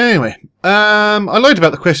 Anyway, I lied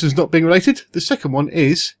about the questions not being related. The second one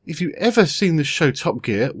is, if you've ever seen the show Top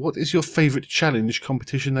Gear, what is your favourite challenge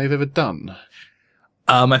competition they've ever done?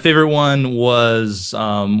 My favorite one was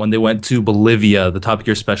when they went to Bolivia, the Top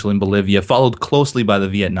Gear special in Bolivia, followed closely by the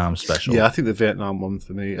Vietnam special. Yeah, I think the Vietnam one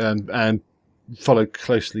for me, and followed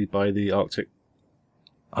closely by the Arctic.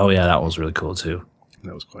 Oh, yeah, that was really cool, too.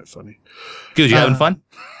 That was quite funny. Good, you having fun?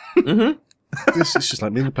 Mm-hmm. It's just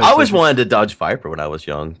like me. I always wanted to dodge Viper when I was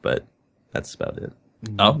young, but that's about it.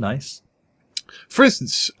 Oh, nice. For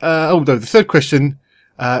instance, the third question,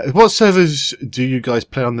 what servers do you guys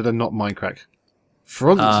play on that are not Minecraft?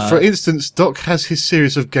 For instance, Doc has his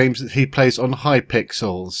series of games that he plays on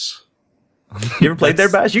Hypixels. You ever played there,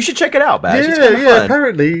 Bash? You should check it out, Bash. It's kinda fun.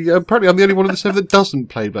 Apparently I'm the only one on the server that doesn't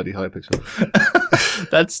play bloody Hypixel.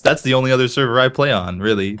 That's the only other server I play on,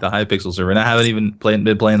 really, the Hypixel server, and I haven't even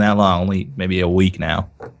been playing that long, only maybe a week now.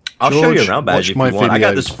 I'll show you George, around, watch Bash, if you my want. I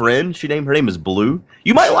got videos. this friend. Her name is Blue.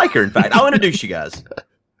 You might like her, in fact. I'll introduce you guys.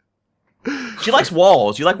 She likes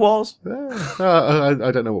walls. You like walls? I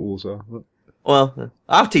don't know what walls are. But... Well,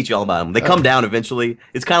 I'll teach you all about them. They come down eventually.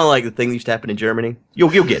 It's kind of like the thing that used to happen in Germany. You'll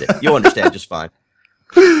get it. You'll understand just fine.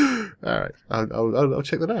 All right, I'll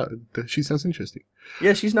check that out. She sounds interesting.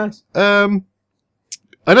 Yeah, she's nice.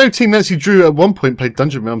 I know Team Nancy Drew at one point played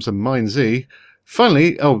Dungeon Realms and Mine Z.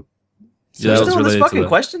 Finally, Yeah, that Still was on this related to fucking the-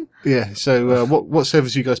 question? yeah. So, what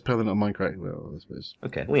servers do you guys play on Minecraft? Well, I suppose.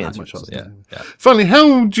 Okay, we Not answered. much else. Yeah, yeah. Finally,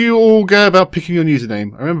 how do you all go about picking your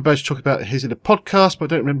username? I remember Badge talking about his in a podcast, but I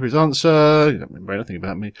don't remember his answer. You don't remember anything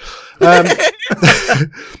about me. Do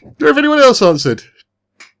you have anyone else answered?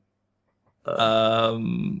 I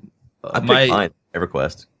picked my mine.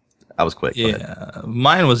 EverQuest. I was quick. Go ahead. yeah,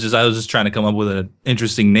 mine was I was just trying to come up with an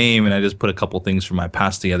interesting name, and I just put a couple things from my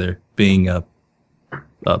past together, being a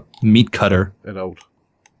meat cutter And old,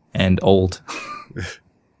 and old.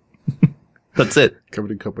 That's it.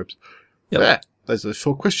 covered in cobwebs. Yep. Yeah, those are the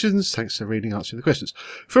 4 questions. Thanks for reading, answering the questions.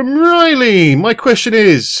 From Riley, my question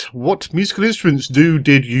is, what musical instruments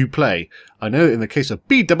did you play? I know in the case of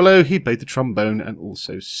B00, he played the trombone and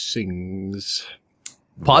also sings.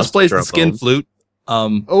 Pause Lots plays the of skin trombones. flute.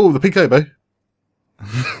 Oh, the pink oboe.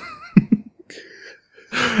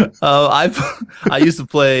 I used to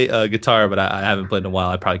play guitar, but I haven't played in a while.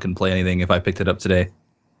 I probably couldn't play anything if I picked it up today.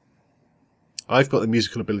 I've got the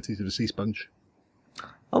musical abilities of a sea sponge. I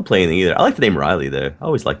don't play anything either. I like the name Riley, though. I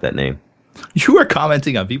always like that name. You were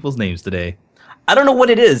commenting on people's names today. I don't know what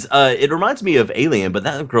it is. It reminds me of Alien, but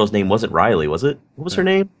that girl's name wasn't Riley, was it? What was her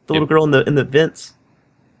name? The little girl in the vents.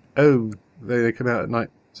 Oh, they come out at night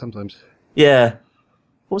sometimes. Yeah.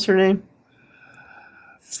 What was her name?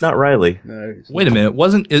 It's not Riley. No. Wait a minute.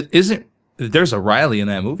 Isn't there's a Riley in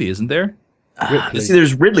that movie? Isn't there? See,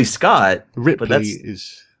 there's Ridley Scott. Ripley but that's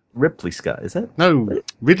is Ripley Scott. Is that? no.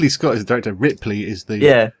 Ridley Scott is the director. Ripley is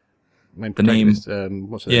the main The name. protagonist.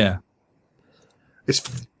 What's it? Yeah.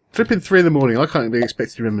 It's flipping 3 in the morning. I can't be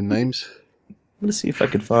expected to remember names. I'm gonna see if I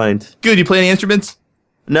can find. Good. You play any instruments?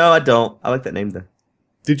 No, I don't. I like that name though.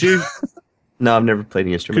 Did you? No, I've never played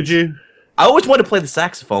any instruments. Could you? I always wanted to play the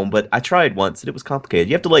saxophone, but I tried once and it was complicated.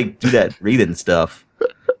 You have to like do that breathing stuff.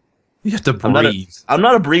 You have to I'm not a- breathe. I'm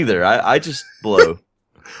not a breather. I just blow.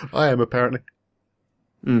 I am apparently.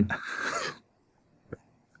 Mm.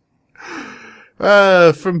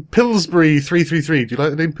 From Pillsbury 333. Do you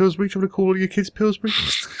like the name Pillsbury? Do you want to call all your kids Pillsbury?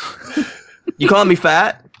 You calling me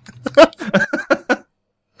fat?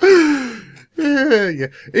 Yeah.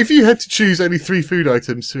 If you had to choose only 3 food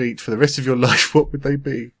items to eat for the rest of your life, what would they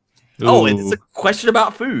be? Oh, Ooh. it's a question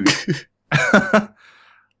about food.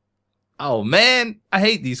 Oh man, I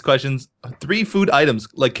hate these questions. 3 food items.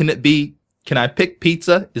 Like, can I pick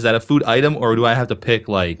pizza? Is that a food item, or do I have to pick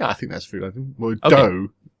like? Yeah, I think that's a food item. Well, Okay. dough.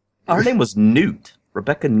 Her name was Newt.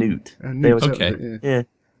 Rebecca Newt. They was- Okay.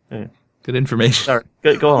 Yeah. Good information.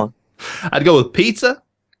 Sorry. Go on. I'd go with pizza,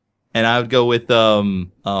 and I would go with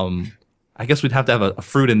I guess we'd have to have a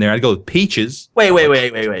fruit in there. I'd go with peaches.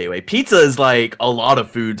 Wait. Pizza is like a lot of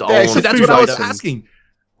foods all Yeah, it's on a That's food what I was item. asking.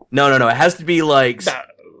 No. It has to be like.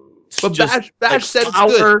 But just Bash said it's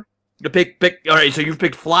flour. good. You pick. All right, so you've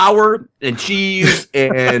picked flour and cheese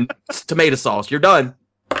and tomato sauce. You're done.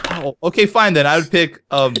 Oh, okay, fine then. I would pick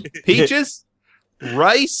peaches,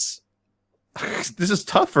 rice. This is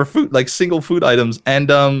tough for food, like single food items, and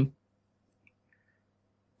oh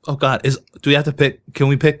god, do we have to pick? Can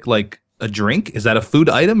we pick like a drink? Is that a food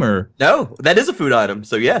item or No, that is a food item.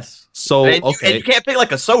 So yes. so? And Okay, you can't pick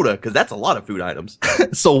like a soda because that's a lot of food items.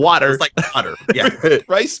 so water, It's like water. Yeah.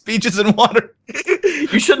 rice, peaches, and water.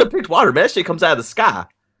 You shouldn't have picked water, man. That shit comes out of the sky.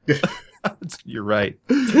 You're right.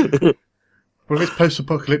 What if it's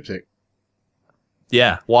post-apocalyptic?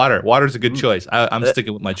 Yeah, water. Water's a good choice. I'm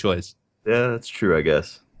sticking with my choice. Yeah, that's true, I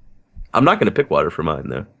guess. I'm not going to pick water for mine,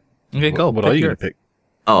 though. Okay, go. What pick are you your- going to pick?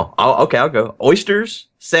 Oh, I'll go. Oysters,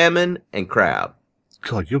 salmon, and crab.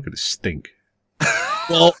 God, you're going to stink.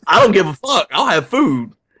 Well, I don't give a fuck. I'll have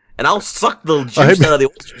food, and I'll suck the I juice hope- out of the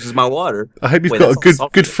oysters as my water. I hope you've Wait, got a that's not good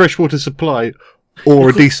salty. good freshwater supply, or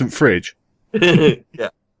a decent fridge, Yeah.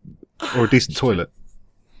 or a decent toilet.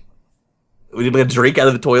 Are you going to drink out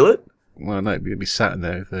of the toilet? Well, no, you'd be sat in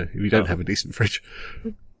there if you don't have a decent fridge.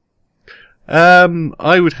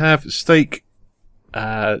 I would have steak,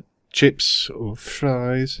 chips or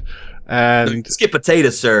fries, and Skip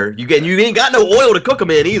potatoes, sir. You ain't got no oil to cook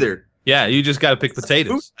them in either. Yeah, you just got to pick Food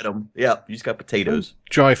potatoes. item. Yeah, you just got potatoes.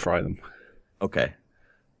 dry fry them. Okay.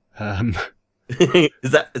 Is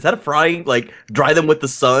Is that a frying? Like dry them with the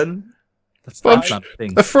sun? That's Well, not a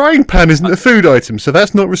thing. a frying pan isn't a food item, so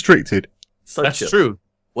that's not restricted. Sun That's chip. true.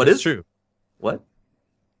 What That's is true? What?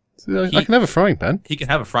 So I can have a frying pan. He can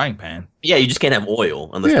have a frying pan. Yeah, you just can't have oil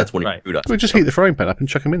unless Yeah. that's one of your Right. food items. We'll just heat the frying pan up and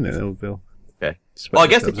chuck them in there. They'll Okay. sweat Well, I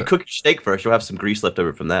guess if themselves you out. cook your steak first, you'll have some grease left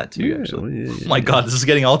over from that too. Yeah, Actually. well, yeah, Oh my god, this is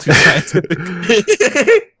getting all too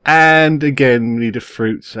scientific. And again, we need a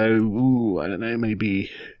fruit. So, I don't know,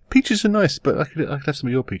 maybe peaches are nice, but I could have some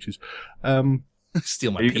of your peaches.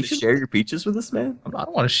 Steal my Are you going to peaches. share your peaches with this man? I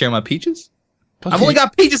don't want to share my peaches. I've Possibly, only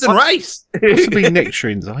got peaches and rice. possibly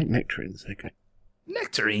nectarines. I like nectarines. Okay.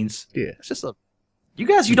 Nectarines. Yeah. It's just a. You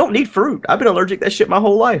guys, you don't need fruit. I've been allergic to that shit my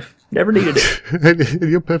whole life. Never needed it.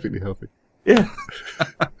 And you're perfectly healthy. Yeah.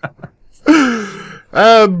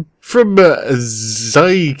 From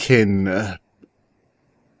Zaikin.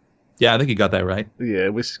 Yeah, I think you got that right. Yeah,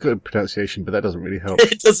 it's got a pronunciation, but that doesn't really help.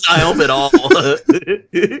 It does not help at all. Oh,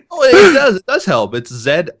 it does. It does help. It's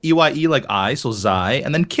Z-E-Y-E like I, so Zai,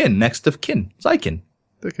 and then kin next of kin. Zykin.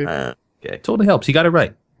 Okay. Okay. Totally helps. You got it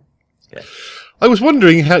right. I was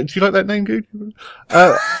wondering how. Do you like that name, Good?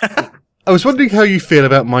 I was wondering how you feel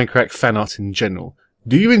about Minecraft fan art in general.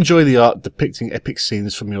 Do you enjoy the art depicting epic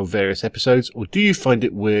scenes from your various episodes, or do you find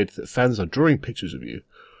it weird that fans are drawing pictures of you?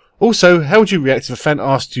 Also, how would you react if a fan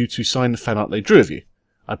asked you to sign the fan art they drew of you?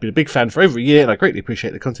 I've been a big fan for over a year, and I greatly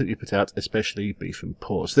appreciate the content you put out, especially Beef and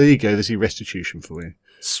Paws. There you go. There's your restitution for you.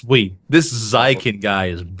 Sweet. This Zykin guy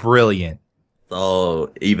is brilliant.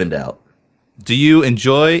 Oh, evened out. Do you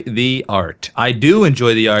enjoy the art? I do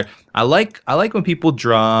enjoy the art. I like when people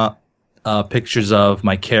draw pictures of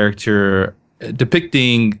my character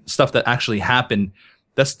depicting stuff that actually happened.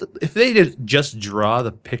 If they did just draw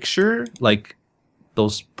the picture, like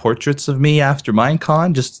those portraits of me after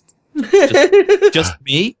Minecon, just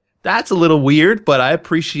me. That's a little weird, but I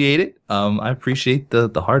appreciate it. I appreciate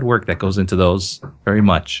the hard work that goes into those very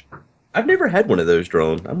much. I've never had one of those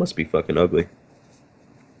drawn. I must be fucking ugly.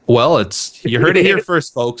 Well, you heard it here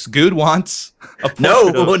first, folks. Good wants a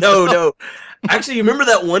portrait No. Actually, you remember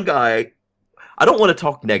that one guy? I don't want to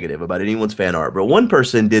talk negative about anyone's fan art, but one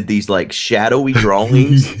person did these like shadowy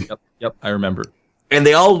drawings. Yep, I remember. And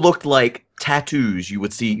they all looked like tattoos you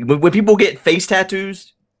would see. When people get face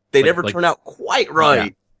tattoos, they never turn out quite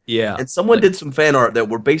right. Yeah. And someone did some fan art that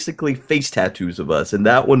were basically face tattoos of us, and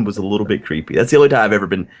that one was a little bit creepy. That's the only time I've ever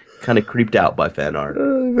been kind of creeped out by fan art.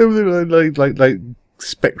 Like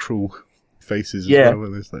spectral faces as well,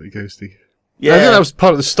 when they're slightly ghosty. Yeah. I think that was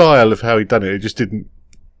part of the style of how he'd done it. It just didn't...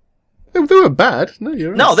 They weren't bad. No, you're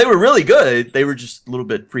right. No, they were really good. They were just a little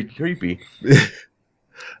bit freaky creepy.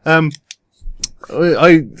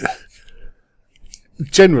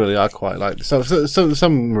 Generally, I quite like the stuff.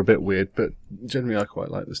 Some are a bit weird, but generally, I quite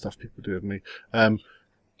like the stuff people do of me.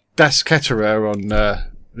 Das Ketterer on the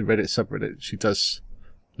Reddit subreddit, she does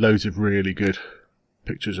loads of really good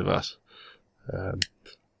pictures of us. I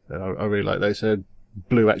really like those.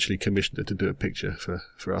 Blue actually commissioned her to do a picture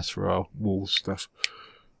for us for our wall stuff.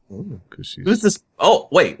 Who's this? Oh,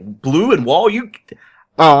 wait, Blue and Wall?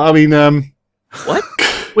 I mean, what?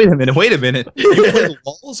 Wait a minute. You play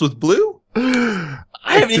walls with Blue? I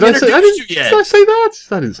haven't even introduced you yet. Did I say that?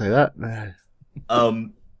 I didn't say that.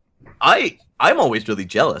 I'm always really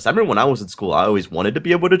jealous. I remember when I was in school, I always wanted to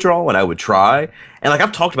be able to draw, and I would try. And like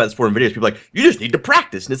I've talked about this before in videos. People are like, you just need to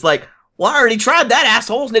practice, and it's like, well, I already tried that,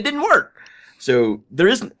 assholes, and it didn't work. So there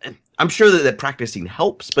isn't. I'm sure that practicing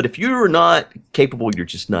helps, but if you're not capable, you're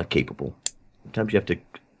just not capable. Sometimes you have to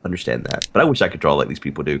understand that. But I wish I could draw like these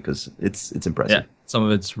people do, because it's impressive. Yeah, some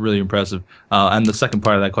of it's really impressive. And the second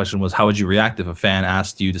part of that question was, how would you react if a fan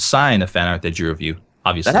asked you to sign a fan art that drew of you?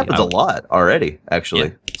 Obviously, that happens a lot already, actually.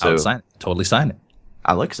 Yeah, I would sign it. Totally sign it.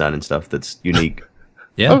 I like signing stuff that's unique.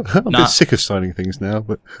 Yeah, I'm a bit sick of signing things now,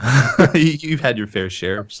 but you've had your fair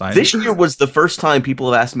share of signing. This year was the first time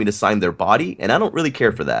people have asked me to sign their body, and I don't really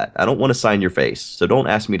care for that. I don't want to sign your face, so don't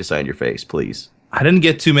ask me to sign your face, please. I didn't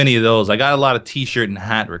get too many of those. I got a lot of T-shirt and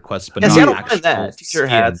hat requests, but I not don't mind that. T-shirt,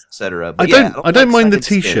 hats, etc. I don't mind the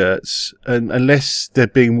T-shirts unless they're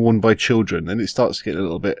being worn by children, and it starts to get a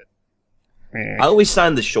little bit. I always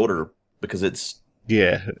sign the shoulder because it's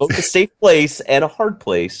both a safe place and a hard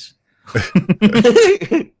place.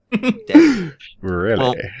 Really?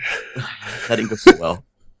 Well, that didn't go so well.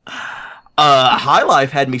 High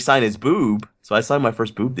Life had me sign his boob, so I signed my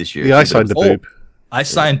first boob this year. Yeah, I signed the boob. I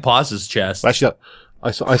signed Paz's chest. Actually,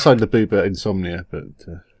 I signed the boob at Insomnia, but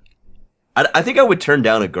I think I would turn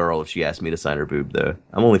down a girl if she asked me to sign her boob, though.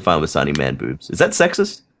 I'm only fine with signing man boobs. Is that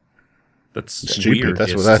sexist? That's stupid. Weird.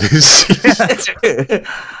 That's what that is.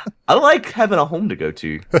 I like having a home to go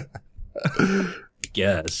to.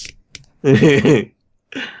 Yes.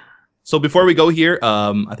 So before we go here,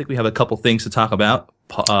 I think we have a couple things to talk about.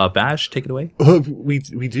 Bash, take it away. We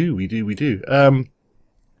do.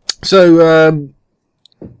 So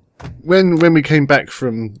when we came back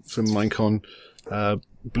from Minecon,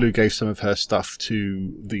 Blue gave some of her stuff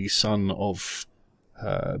to the son of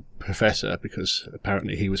Professor, because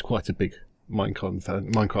apparently he was quite a big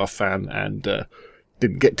Minecraft fan and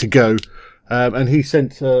didn't get to go. And he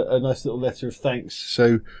sent a nice little letter of thanks.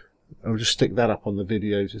 So I'll just stick that up on the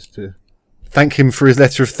video just to thank him for his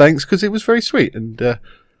letter of thanks, because it was very sweet. And it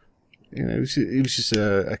was just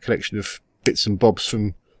a collection of bits and bobs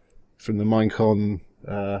from the Minecon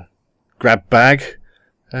grab bag,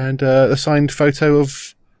 and a signed photo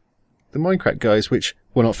of the Minecraft guys, which,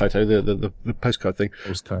 well, not photo, the postcard thing.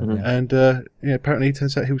 Postcard, Mm-hmm. And apparently it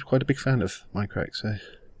turns out he was quite a big fan of Minecraft, so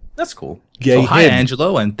that's cool. Yeah. So hi,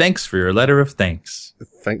 Angelo, and thanks for your letter of thanks.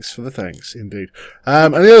 Thanks for the thanks, indeed.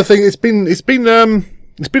 And the other thing, it's been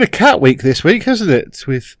a cat week this week, hasn't it?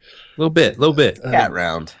 With a little bit. Cat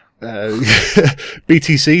round.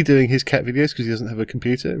 BTC doing his cat videos because he doesn't have a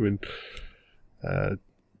computer, and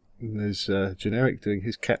there's Generic doing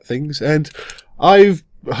his cat things, and I've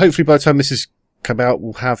hopefully by the time this has come out,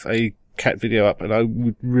 we'll have a cat video up, and I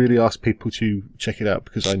would really ask people to check it out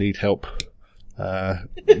because I need help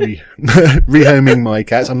rehoming my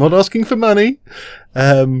cats. I'm not asking for money.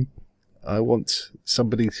 I want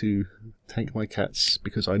somebody to take my cats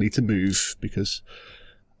because I need to move, because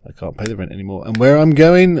I can't pay the rent anymore. And where I'm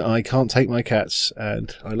going, I can't take my cats.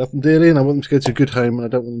 And I love them dearly, and I want them to go to a good home, and I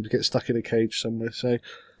don't want them to get stuck in a cage somewhere. So,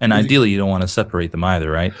 And ideally, you don't want to separate them either,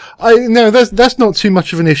 right? no, that's not too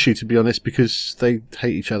much of an issue, to be honest, because they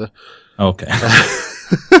hate each other. Okay.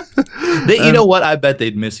 You know what? I bet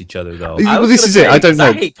they'd miss each other, though. Well, this is it. I don't know.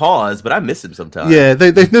 I hate Paws, but I miss him sometimes. Yeah,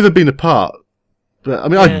 they've never been apart. But I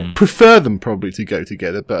mean, I prefer them probably to go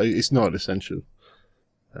together, but it's not essential.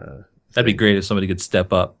 That'd be great if somebody could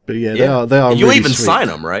step up. But yeah, they are. And you'll really even sweet. sign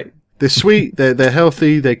them, right? They're sweet. They're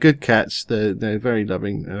healthy. They're good cats. They're very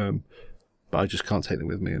loving. But I just can't take them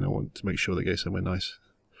with me, and I want to make sure they go somewhere nice.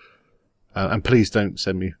 And please don't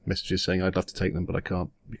send me messages saying I'd love to take them, but I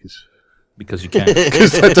can't Because you can.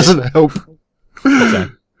 because that doesn't help. Okay.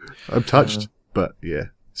 I'm touched, but yeah.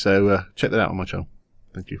 So check that out on my channel.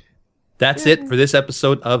 Thank you. That's it for this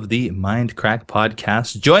episode of the Mindcrack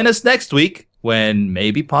podcast. Join us next week when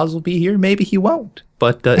maybe Paz will be here, maybe he won't,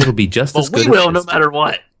 but it'll be just as good. We will, as no matter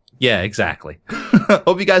what. Yeah, exactly.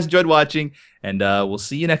 Hope you guys enjoyed watching, and we'll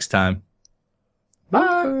see you next time.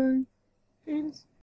 Bye.